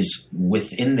idea is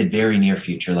within the very near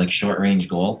future, like short range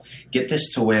goal, get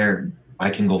this to where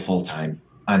I can go full time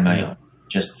on my own.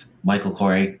 Just Michael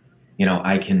Corey,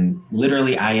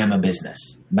 I am a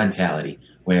business mentality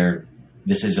where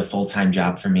this is a full-time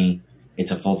job for me.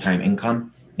 It's a full-time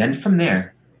income. Then from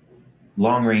there,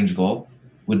 long range goal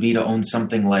would be to own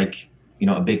something like,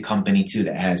 a big company too,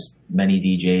 that has many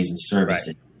DJs and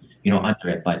services, under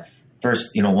it. But first,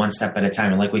 one step at a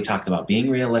time. And like we talked about, being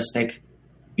realistic,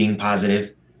 being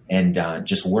positive, and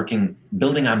just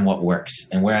building on what works.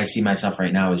 And where I see myself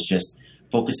right now is just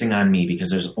focusing on me,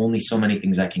 because there's only so many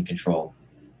things I can control.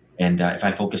 And if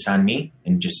I focus on me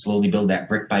and just slowly build that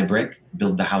brick by brick,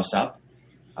 build the house up,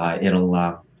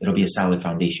 it'll be a solid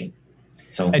foundation.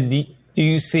 So, do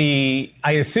you see?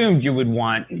 I assumed you would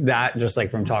want that, just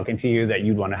like from talking to you, that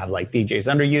you'd want to have like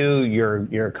DJs under you.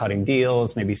 You're cutting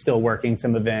deals, maybe still working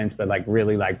some events, but like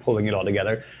really like pulling it all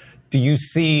together. Do you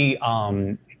see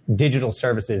digital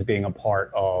services being a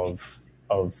part of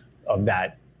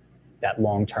that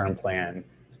long-term plan?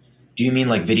 Do you mean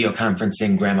like video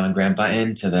conferencing grandma and grandpa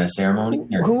into the ceremony?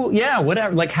 Yeah,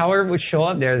 whatever. Like however it would show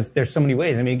up. There's so many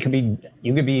ways. I mean,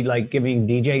 you could be like giving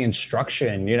DJ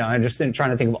instruction. I'm just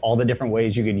trying to think of all the different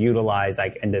ways you could utilize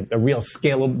the real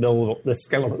scalable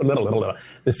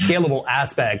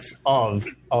aspects of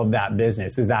that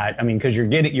business. Is that, I mean, because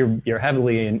you're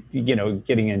heavily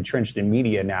getting entrenched in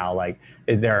media now. Like,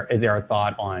 is there a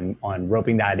thought on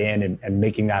roping that in and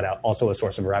making that also a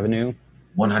source of revenue?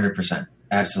 100%.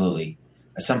 Absolutely.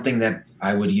 Something that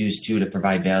I would use too to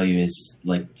provide value is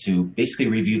like to basically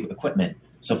review equipment.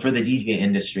 So for the DJ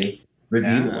industry,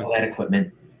 review all that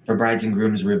equipment. For brides and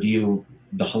grooms, review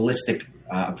the holistic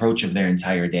approach of their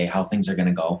entire day, how things are going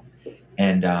to go,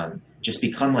 and just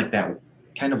become like that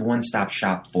kind of one-stop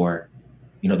shop for,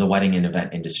 the wedding and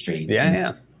event industry.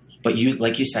 Yeah. But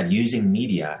like you said, using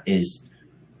media is,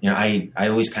 I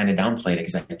always kind of downplayed it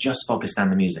because I just focused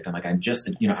on the music. I'm like, I'm just,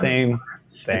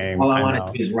 Same. All I want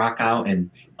to do is rock out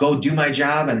and go do my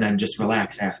job and then just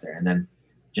relax after. And then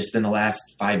just in the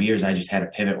last 5 years, I just had a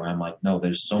pivot where I'm like, no,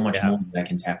 there's so much more that I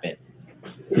can tap in.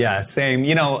 Yeah, same.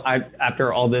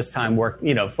 After all this time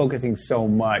focusing so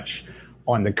much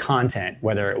on the content,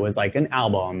 whether it was like an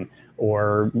album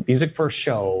or music for a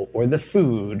show or the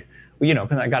food,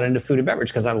 because I got into food and beverage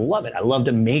because I love it. I love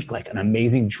to make like an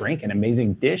amazing drink, an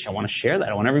amazing dish. I want to share that.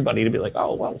 I want everybody to be like,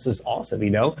 oh, wow, this is awesome,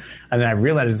 And then I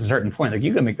realized at a certain point, like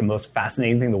you can make the most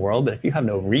fascinating thing in the world, but if you have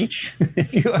no reach,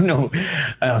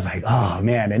 I was like, oh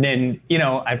man. And then,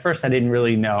 at first I didn't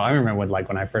really know. I remember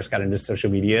when I first got into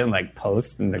social media and like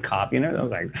posts and the copy, I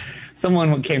was like,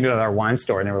 someone came to our wine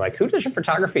store and they were like, who does your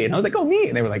photography? And I was like, oh, me.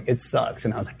 And they were like, it sucks.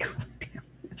 And I was like, God damn.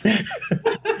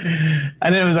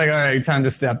 And then it was like, all right, time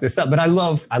to step this up. But I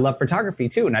love photography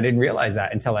too. And I didn't realize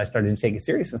that until I started to take it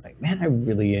serious. I was like, man, I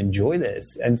really enjoy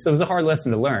this. And so it was a hard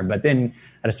lesson to learn. But then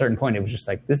at a certain point, it was just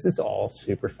like, this is all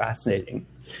super fascinating.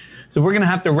 So we're going to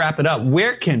have to wrap it up.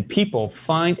 Where can people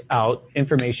find out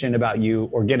information about you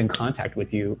or get in contact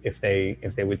with you if they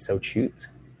would so choose?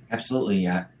 Absolutely.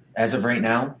 As of right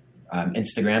now,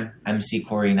 Instagram,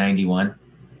 mccorey91.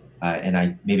 And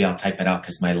I'll type it out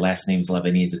because my last name's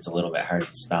Lebanese. It's a little bit hard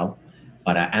to spell.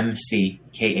 But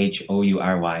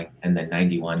MCKHOURY and then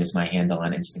 91 is my handle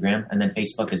on Instagram. And then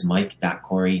Facebook is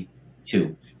mike.corey2.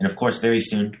 And of course, very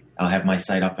soon I'll have my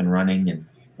site up and running and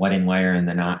what and where and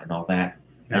the not and all that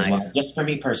as well. Just for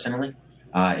me personally.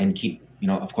 And keep,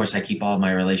 of course I keep all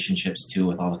my relationships too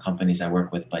with all the companies I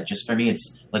work with. But just for me,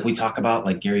 it's like we talk about,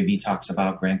 like Gary Vee talks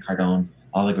about, Grant Cardone,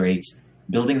 all the greats.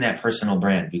 Building that personal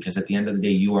brand, because at the end of the day,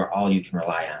 you are all you can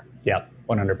rely on. Yeah,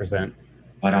 100%.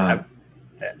 But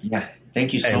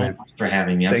thank you so much for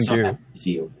having me. I'm so happy to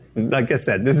see you. Like I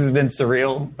said, this has been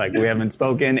surreal. Like we haven't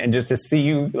spoken, and just to see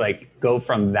you like go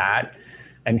from that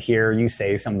and hear you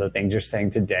say some of the things you're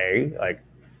saying today, like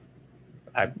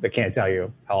I can't tell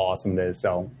you how awesome it is.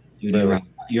 So, dude,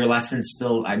 your lessons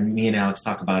still. Me and Alex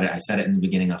talk about it. I said it in the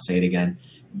beginning. I'll say it again.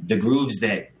 The grooves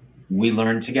that we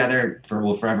learned together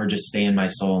will forever just stay in my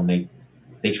soul, and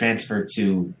they transfer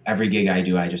to every gig I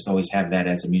do. I just always have that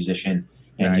as a musician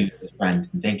and you as a friend.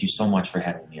 And thank you so much for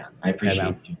having me on. I appreciate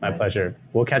it. My pleasure.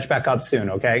 We'll catch back up soon,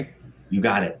 okay? You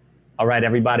got it. All right,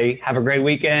 everybody. Have a great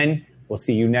weekend. We'll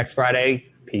see you next Friday.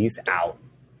 Peace out.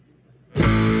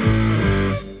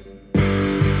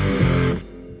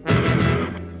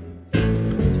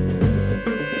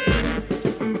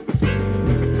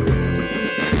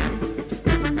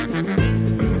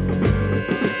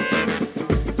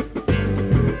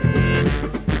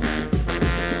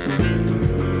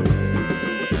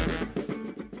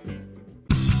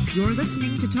 You're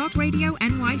listening to Talk Radio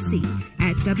NYC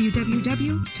at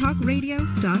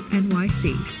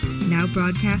www.talkradio.nyc. Now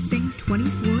broadcasting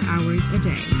 24 hours a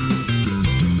day.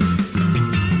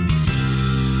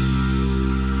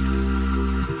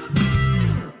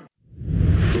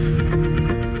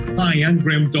 Hi, I'm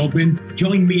Graham Dobbin.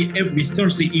 Join me every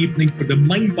Thursday evening for the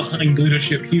Mind Behind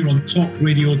Leadership here on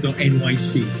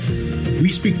talkradio.nyc. We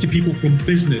speak to people from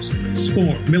business,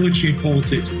 sport, military and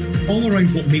politics, all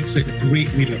around what makes a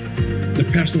great leader. The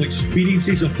personal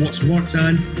experiences of what's worked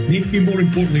and, maybe more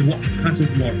importantly, what hasn't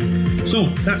worked. So,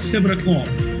 that's 7 o'clock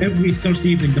every Thursday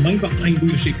evening, the Mind Behind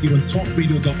Leadership here on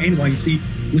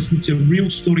talkradio.nyc. Listen to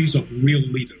real stories of real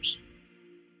leaders.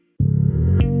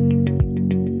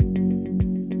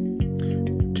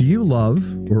 Do you love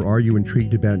or are you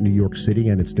intrigued about New York City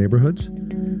and its neighborhoods?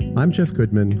 I'm Jeff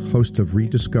Goodman, host of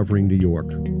Rediscovering New York,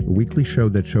 a weekly show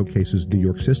that showcases New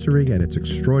York's history and its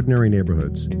extraordinary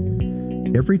neighborhoods.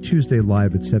 Every Tuesday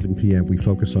live at 7 p.m., we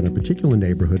focus on a particular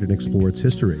neighborhood and explore its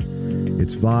history,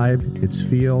 its vibe, its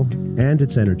feel, and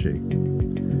its energy.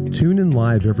 Tune in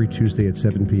live every Tuesday at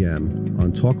 7 p.m.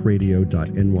 on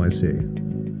talkradio.nyc.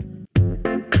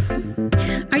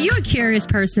 Are you a curious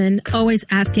person, always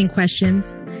asking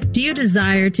questions? Do you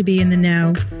desire to be in the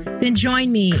know? Then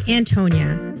join me,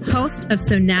 Antonia, host of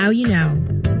So Now You Know,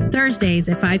 Thursdays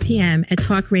at 5 p.m. at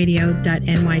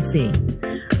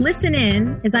talkradio.nyc. Listen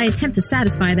in as I attempt to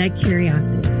satisfy that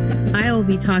curiosity. I will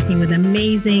be talking with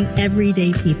amazing,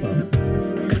 everyday people.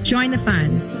 Join the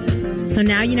fun. So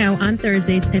Now You Know on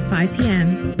Thursdays at 5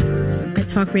 p.m. at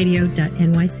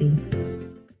talkradio.nyc.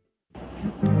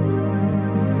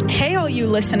 Hey, all you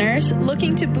listeners,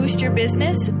 looking to boost your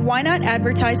business? Why not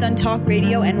advertise on Talk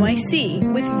Radio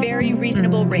NYC with very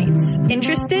reasonable rates?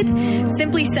 Interested?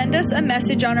 Simply send us a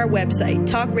message on our website,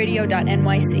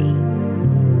 talkradio.nyc.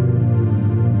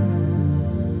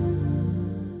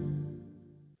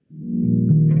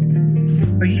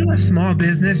 Are you a small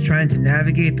business trying to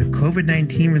navigate the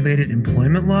COVID-19 related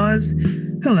employment laws?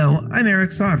 Hello, I'm Eric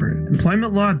Sauver,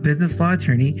 employment law business law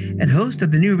attorney and host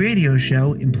of the new radio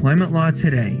show Employment Law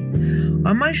Today.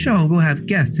 On my show, we'll have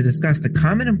guests to discuss the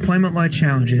common employment law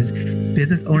challenges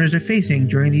business owners are facing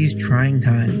during these trying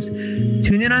times.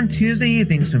 Tune in on Tuesday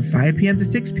evenings from 5 p.m. to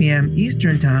 6 p.m.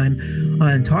 Eastern Time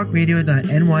on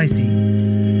talkradio.nyc.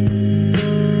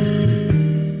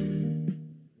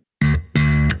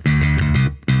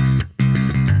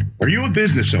 Are you a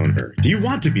business owner? Do you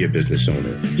want to be a business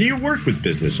owner? Do you work with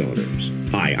business owners?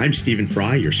 Hi, I'm Stephen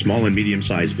Fry, your small and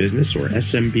medium-sized business or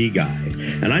SMB guy,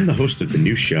 and I'm the host of the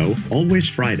new show, Always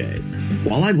Friday.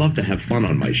 While I love to have fun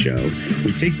on my show,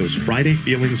 we take those Friday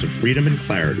feelings of freedom and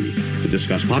clarity to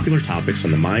discuss popular topics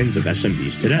on the minds of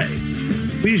SMBs today.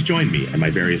 Please join me and my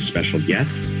various special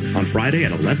guests on Friday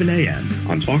at 11 a.m.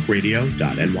 on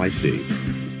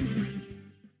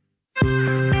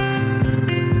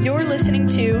talkradio.nyc. You're listening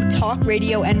to Talk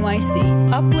Radio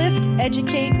NYC. Uplift,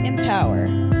 educate,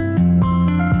 empower.